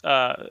Saints,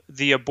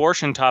 the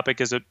abortion topic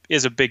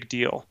is a big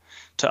deal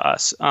to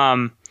us,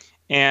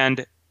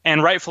 and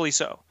rightfully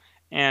so.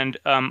 And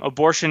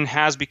abortion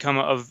has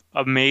become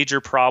a major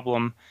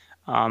problem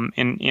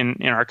in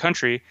our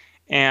country,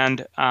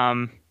 and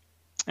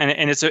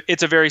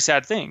it's a very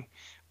sad thing,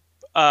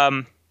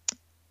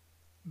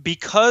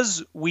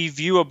 because we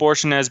view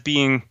abortion as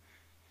being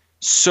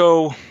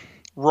so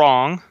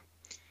wrong,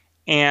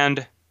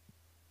 and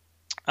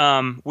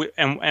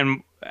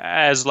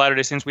as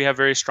Latter-day Saints, we have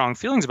very strong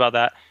feelings about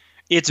that.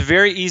 It's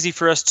very easy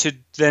for us to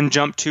then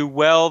jump to,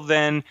 well,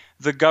 then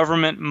the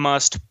government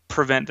must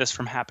prevent this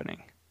from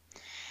happening.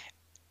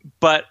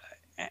 But,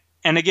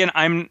 and again,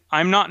 I'm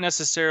not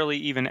necessarily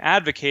even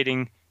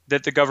advocating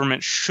that the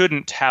government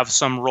shouldn't have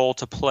some role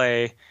to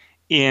play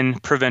in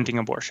preventing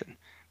abortion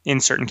in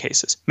certain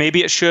cases.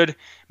 Maybe it should,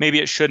 maybe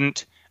it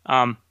shouldn't.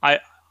 I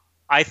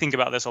think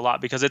about this a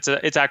lot because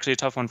it's actually a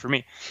tough one for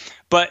me.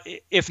 But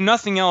if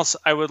nothing else,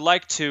 I would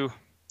like to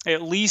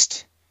at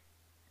least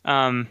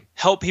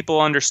help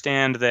people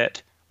understand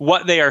that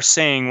what they are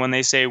saying when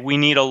they say we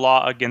need a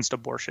law against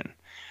abortion.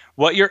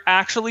 What you're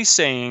actually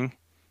saying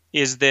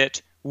is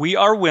that we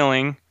are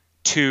willing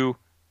to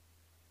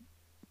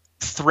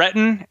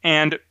threaten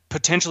and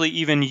potentially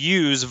even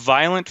use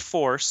violent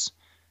force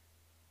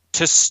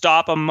to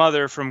stop a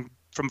mother from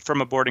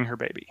aborting her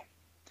baby.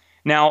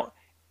 Now,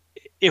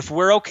 if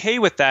we're okay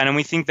with that and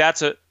we think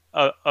that's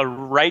a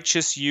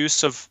righteous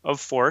use of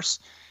force,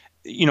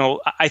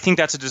 I think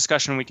that's a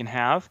discussion we can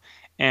have,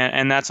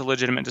 and that's a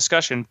legitimate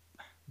discussion.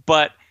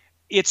 But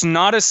it's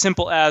not as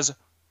simple as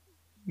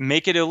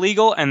make it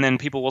illegal and then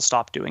people will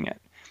stop doing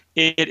it.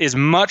 It is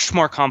much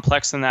more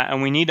complex than that,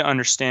 and we need to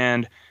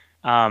understand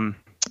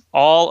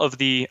all of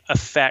the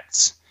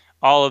effects,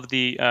 all of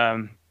the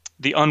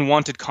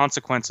unwanted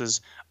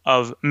consequences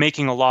of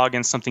making a law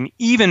against something,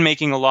 even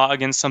making a law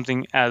against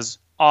something as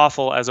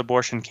awful as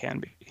abortion can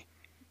be.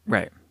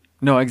 Right.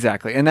 No,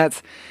 exactly. And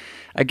that's,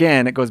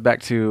 again, it goes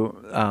back to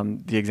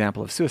the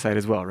example of suicide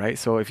as well, right?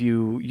 So if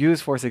you use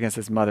force against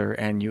this mother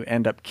and you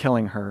end up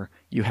killing her,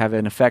 you have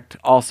in effect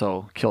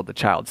also killed the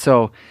child.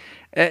 So,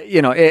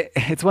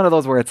 it's one of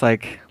those where it's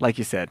like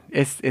you said,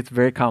 it's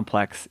very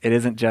complex. It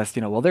isn't just,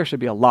 well, there should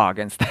be a law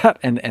against that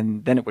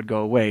and then it would go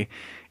away.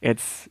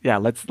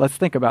 Let's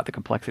think about the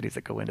complexities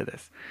that go into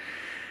this.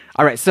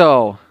 All right.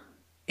 So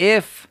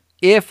if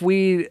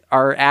we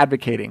are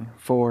advocating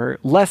for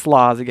less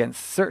laws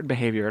against certain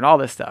behavior and all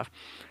this stuff,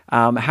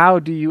 how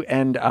do you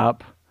end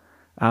up,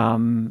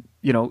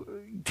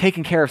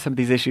 taking care of some of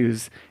these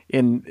issues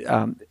in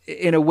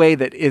a way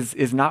that is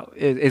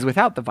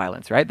without the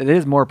violence, right? That it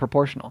is more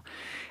proportional.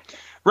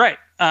 Right.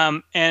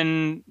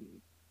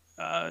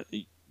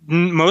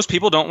 Most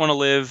people don't want to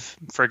live,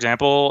 for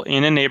example,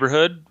 in a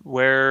neighborhood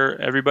where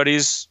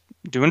everybody's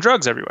doing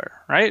drugs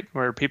everywhere, right?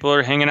 Where people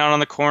are hanging out on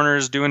the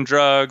corners doing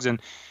drugs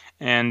and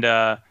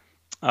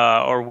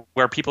or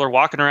where people are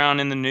walking around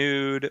in the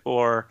nude,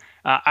 or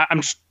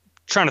I'm just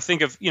trying to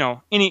think of,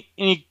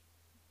 any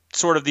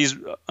sort of these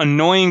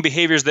annoying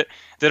behaviors that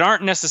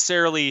aren't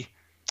necessarily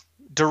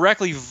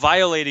directly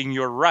violating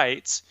your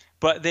rights,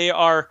 but they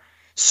are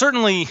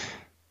certainly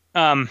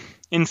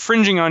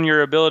infringing on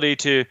your ability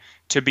to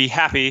be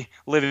happy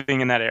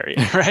living in that area,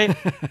 right?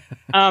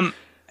 How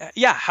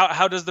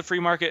does the free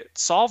market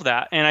solve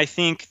that? And I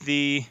think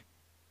the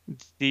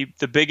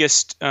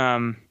biggest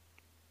way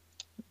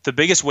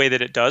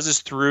that it does is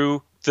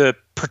through the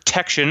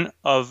protection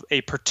of a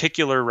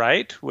particular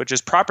right, which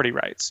is property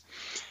rights.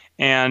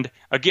 And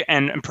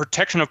again, and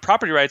protection of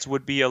property rights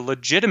would be a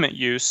legitimate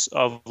use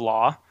of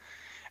law,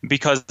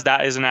 because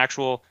that is an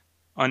actual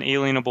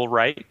unalienable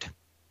right,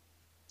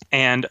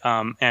 and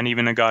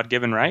even a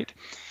God-given right.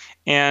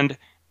 And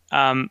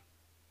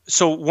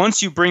so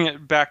once you bring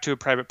it back to a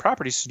private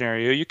property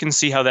scenario, you can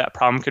see how that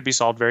problem could be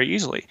solved very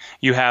easily.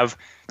 You have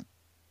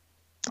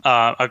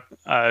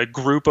a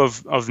group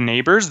of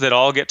neighbors that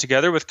all get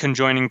together with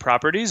conjoining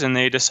properties, and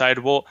they decide,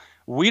 well,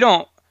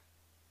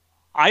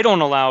 I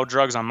don't allow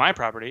drugs on my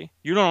property.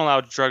 You don't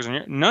allow drugs on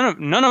your.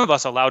 None of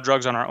us allow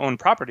drugs on our own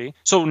property.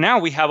 So now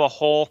we have a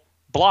whole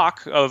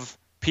block of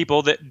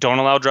people that don't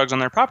allow drugs on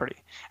their property.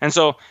 And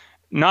so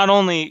not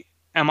only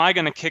am I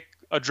going to kick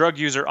a drug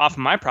user off of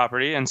my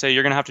property and say,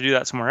 you're going to have to do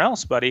that somewhere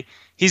else, buddy,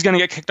 he's going to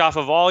get kicked off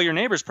of all your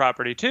neighbor's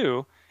property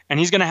too, and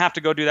he's going to have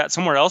to go do that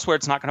somewhere else where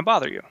it's not going to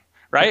bother you,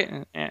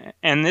 right?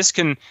 And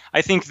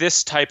I think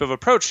this type of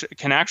approach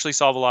can actually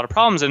solve a lot of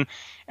problems. And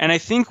I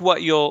think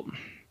what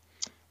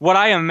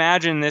I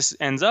imagine this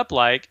ends up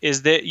like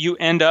is that you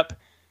end up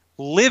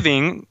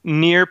living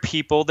near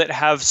people that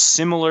have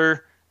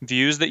similar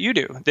views that you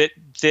do,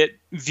 that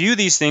view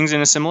these things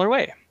in a similar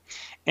way.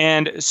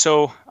 And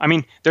so, I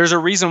mean, there's a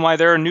reason why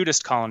there are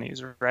nudist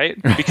colonies, right?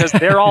 Because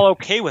they're all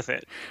okay with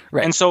it.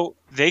 Right. And so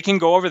they can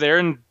go over there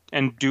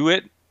and do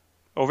it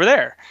over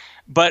there.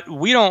 But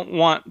we don't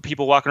want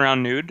people walking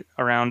around nude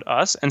around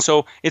us. And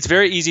so it's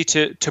very easy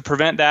to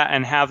prevent that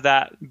and have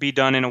that be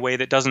done in a way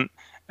that doesn't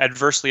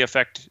adversely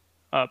affect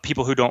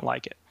people who don't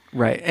like it.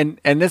 Right.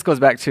 And this goes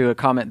back to a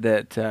comment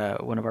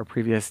that one of our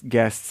previous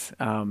guests,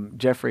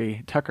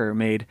 Jeffrey Tucker,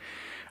 made.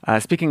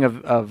 Speaking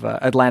of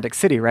Atlantic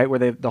City, right,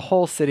 where the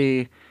whole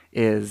city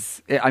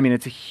is, I mean,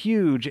 it's a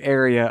huge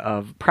area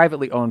of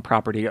privately owned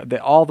property.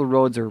 All the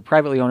roads are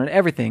privately owned and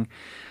everything.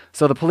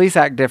 So the police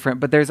act different,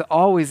 but there's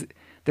always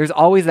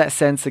that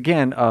sense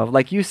again of,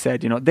 like you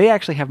said, they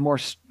actually have more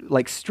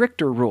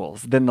stricter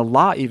rules than the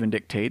law even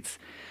dictates.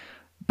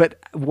 But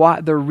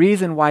the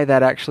reason why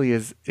that actually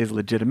is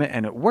legitimate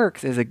and it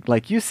works is,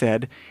 like you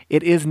said,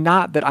 it is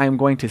not that I am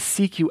going to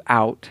seek you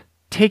out,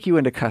 take you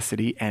into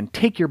custody, and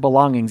take your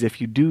belongings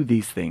if you do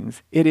these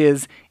things. It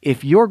is,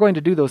 if you're going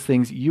to do those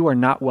things, you are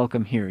not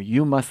welcome here.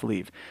 You must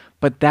leave.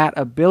 But that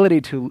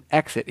ability to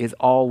exit is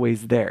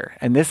always there.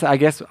 And this, I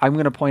guess, I'm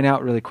going to point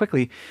out really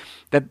quickly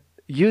that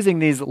using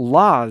these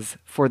laws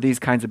for these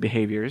kinds of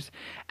behaviors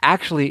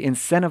actually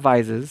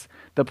incentivizes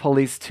the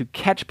police to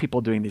catch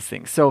people doing these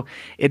things. So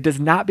it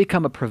does not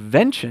become a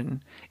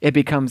prevention. It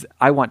becomes,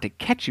 I want to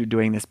catch you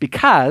doing this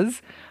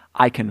because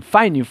I can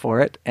fine you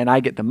for it, and I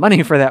get the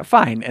money for that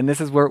fine. And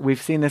this is where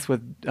we've seen this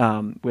with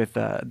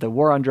the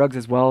war on drugs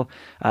as well,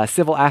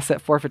 civil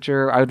asset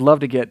forfeiture. I would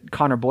love to get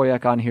Connor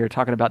Boyack on here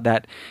talking about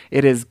that.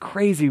 It is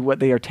crazy what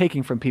they are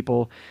taking from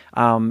people,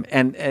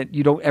 and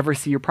you don't ever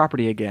see your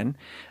property again.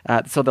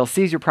 So they'll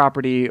seize your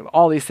property,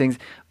 all these things.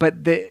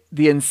 But the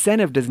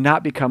incentive does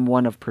not become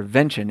one of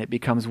prevention. It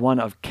becomes one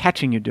of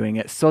catching you doing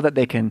it so that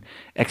they can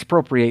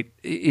expropriate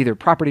either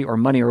property or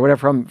money or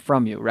whatever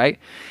from you, right?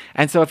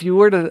 And so if you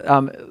were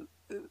to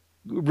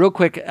real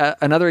quick,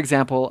 another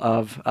example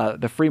of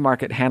the free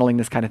market handling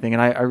this kind of thing,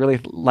 and I really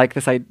like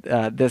this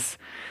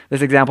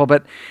example.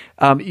 But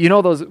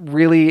those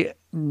really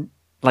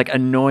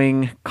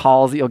annoying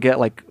calls that you'll get,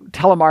 like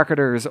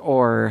telemarketers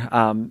or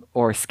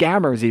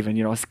scammers,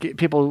 even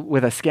people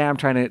with a scam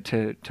trying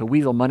to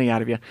weasel money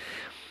out of you.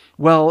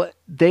 Well,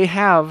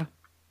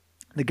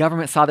 the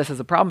government saw this as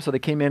a problem, so they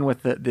came in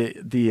with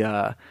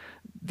the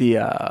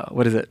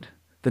what is it?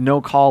 The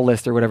no call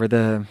list or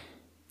whatever.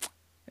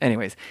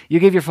 Anyways, you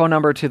give your phone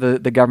number to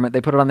the government,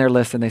 they put it on their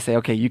list, and they say,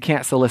 okay, you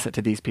can't solicit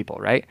to these people,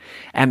 right?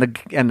 And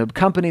the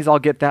companies all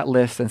get that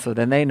list, and so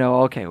then they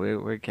know, okay,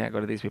 we can't go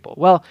to these people.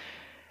 Well,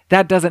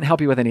 that doesn't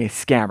help you with any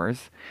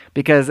scammers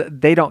because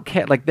they don't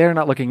care. Like, they're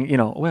not looking,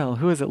 well,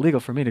 who is it legal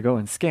for me to go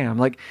and scam?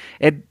 Like,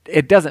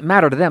 it doesn't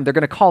matter to them. They're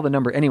going to call the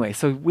number anyway.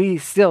 So we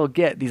still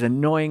get these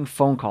annoying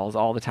phone calls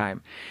all the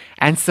time.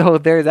 And so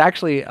there's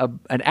actually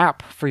an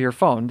app for your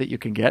phone that you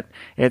can get.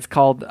 It's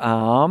called,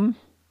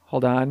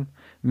 hold on,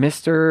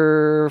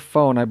 Mr.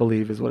 Phone, I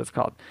believe is what it's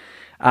called.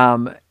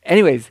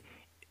 Anyways,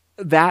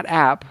 that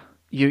app,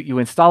 you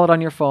install it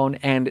on your phone,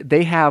 and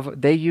they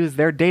use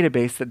their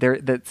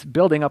database that's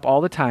building up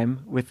all the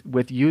time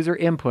with user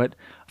input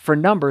for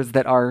numbers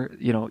that are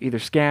either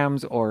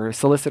scams or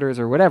solicitors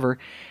or whatever,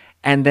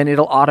 and then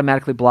it'll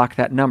automatically block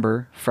that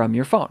number from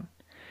your phone.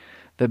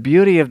 The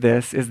beauty of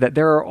this is that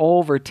there are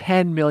over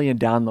 10 million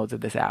downloads of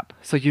this app.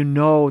 So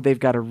they've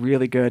got a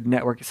really good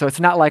network. So it's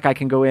not like I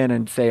can go in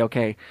and say,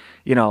 okay,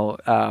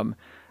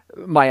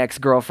 my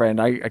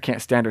ex-girlfriend, I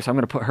can't stand her, so I'm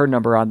going to put her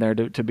number on there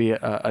to be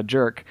a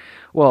jerk.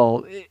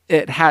 Well,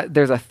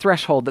 there's a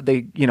threshold that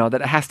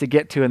that it has to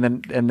get to,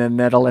 and then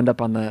that'll end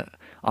up on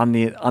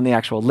the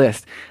actual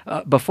list.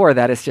 Before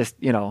that, it's just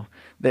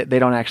they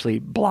don't actually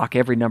block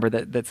every number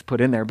that's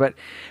put in there, but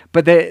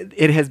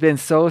it has been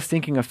so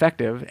stinking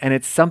effective, and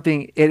it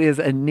is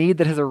a need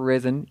that has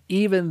arisen,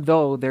 even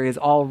though there is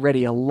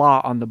already a law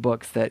on the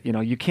books that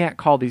you can't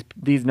call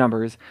these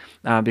numbers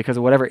because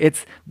of whatever.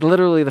 It's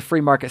literally the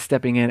free market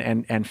stepping in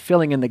and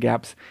filling in the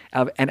gaps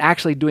and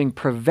actually doing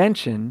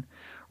prevention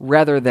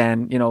rather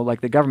than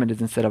like the government is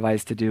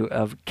incentivized to do,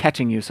 of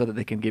catching you so that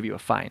they can give you a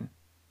fine.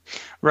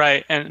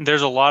 Right, and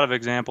there's a lot of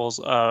examples,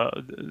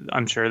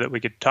 I'm sure, that we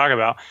could talk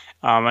about.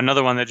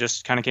 Another one that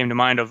just kind of came to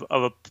mind of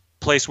a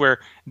place where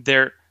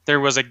there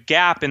was a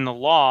gap in the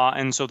law,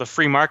 and so the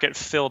free market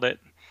filled it,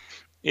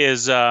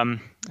 is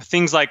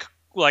things like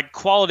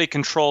quality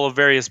control of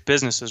various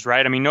businesses,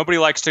 right? I mean, nobody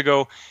likes to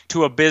go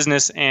to a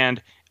business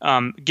and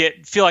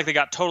feel like they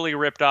got totally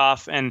ripped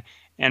off and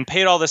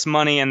paid all this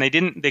money, and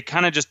they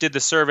kind of just did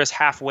the service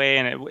halfway,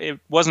 and it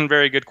wasn't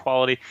very good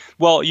quality.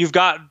 Well, you've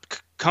got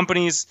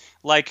companies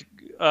like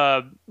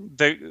I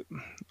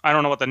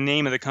don't know what the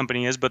name of the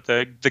company is, but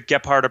the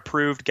Gephardt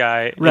approved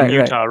guy in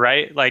Utah,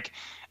 right? Like,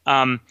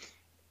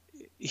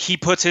 he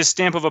puts his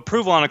stamp of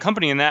approval on a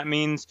company, and that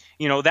means,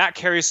 that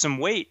carries some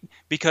weight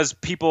because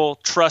people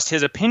trust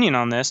his opinion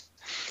on this.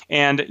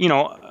 And,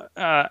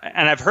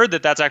 and I've heard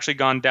that that's actually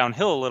gone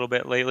downhill a little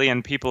bit lately,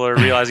 and people are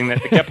realizing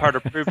that the Gephardt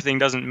approved thing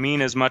doesn't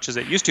mean as much as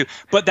it used to,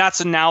 but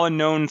that's now a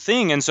known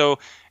thing. And so,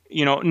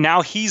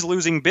 now he's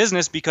losing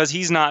business because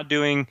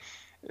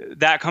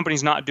that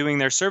company's not doing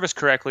their service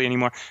correctly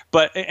anymore.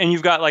 And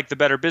you've got like the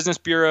Better Business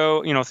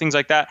Bureau, things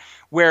like that,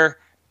 where,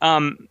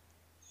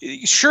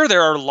 sure,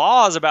 there are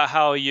laws about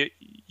how you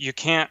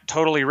can't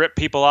totally rip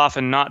people off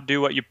and not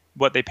do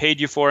what they paid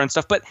you for and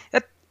stuff, but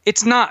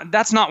that's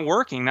not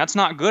working. That's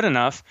not good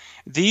enough.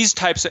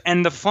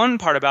 And the fun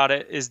part about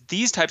it is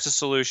these types of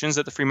solutions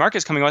that the free market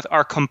is coming with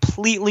are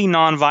completely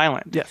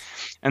nonviolent. Yes.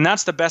 And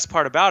that's the best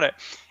part about it.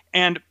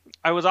 And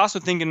I was also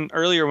thinking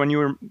earlier when you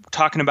were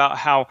talking about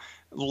how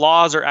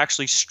laws are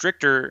actually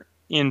stricter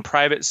in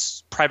private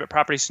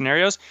property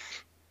scenarios.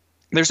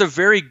 There's a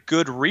very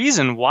good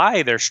reason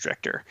why they're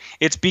stricter.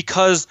 It's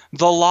because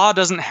the law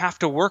doesn't have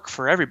to work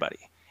for everybody.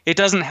 It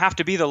doesn't have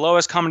to be the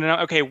lowest common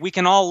denominator. Okay, we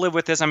can all live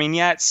with this. I mean,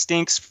 yeah, it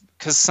stinks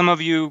because some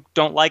of you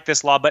don't like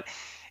this law, but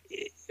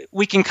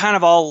we can kind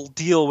of all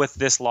deal with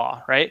this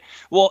law, right?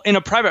 Well, in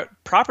a private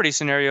property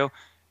scenario,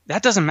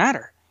 that doesn't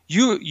matter.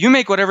 You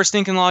make whatever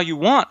stinking law you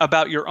want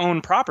about your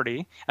own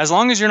property. As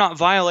long as you're not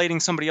violating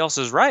somebody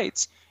else's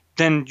rights,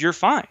 then you're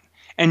fine.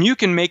 And you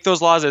can make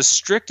those laws as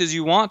strict as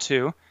you want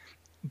to,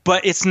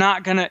 but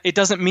it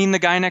doesn't mean the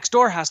guy next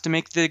door has to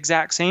make the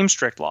exact same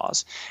strict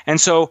laws.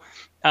 And so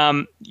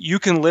you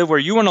can live where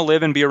you want to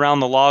live and be around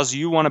the laws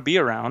you want to be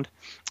around,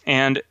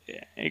 and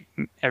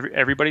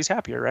everybody's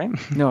happier, right?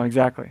 No,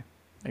 exactly.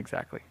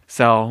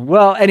 So,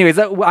 well, anyways,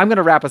 I'm going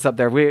to wrap us up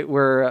there.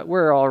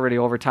 We're already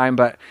over time,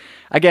 but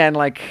again,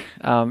 like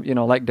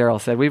Daryl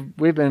said,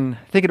 we've been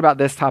thinking about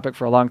this topic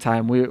for a long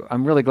time.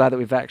 I'm really glad that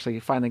we've actually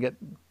finally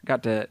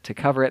got to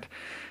cover it.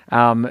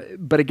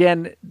 But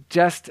again,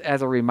 just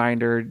as a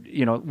reminder,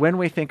 when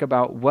we think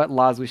about what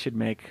laws we should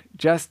make,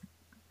 just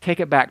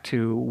take it back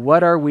to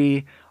what are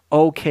we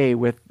okay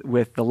with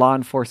the law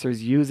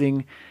enforcers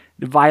using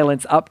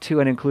violence up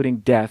to and including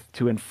death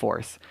to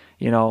enforce.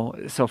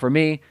 So for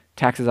me,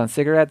 taxes on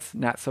cigarettes,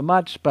 not so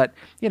much, but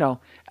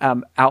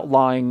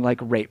outlawing like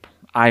rape,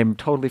 I'm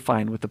totally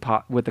fine with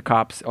the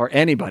cops or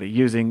anybody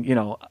using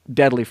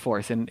deadly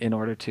force in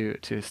order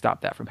to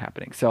stop that from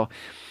happening. So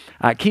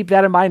keep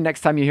that in mind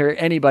next time you hear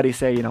anybody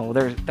say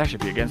that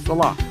should be against the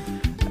law.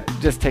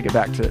 Just take it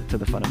back to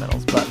the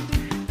fundamentals. But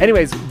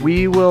anyways,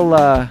 we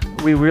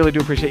really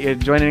do appreciate you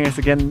joining us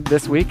again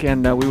this week,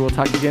 and we will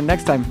talk again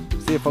next time.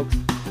 See you, folks.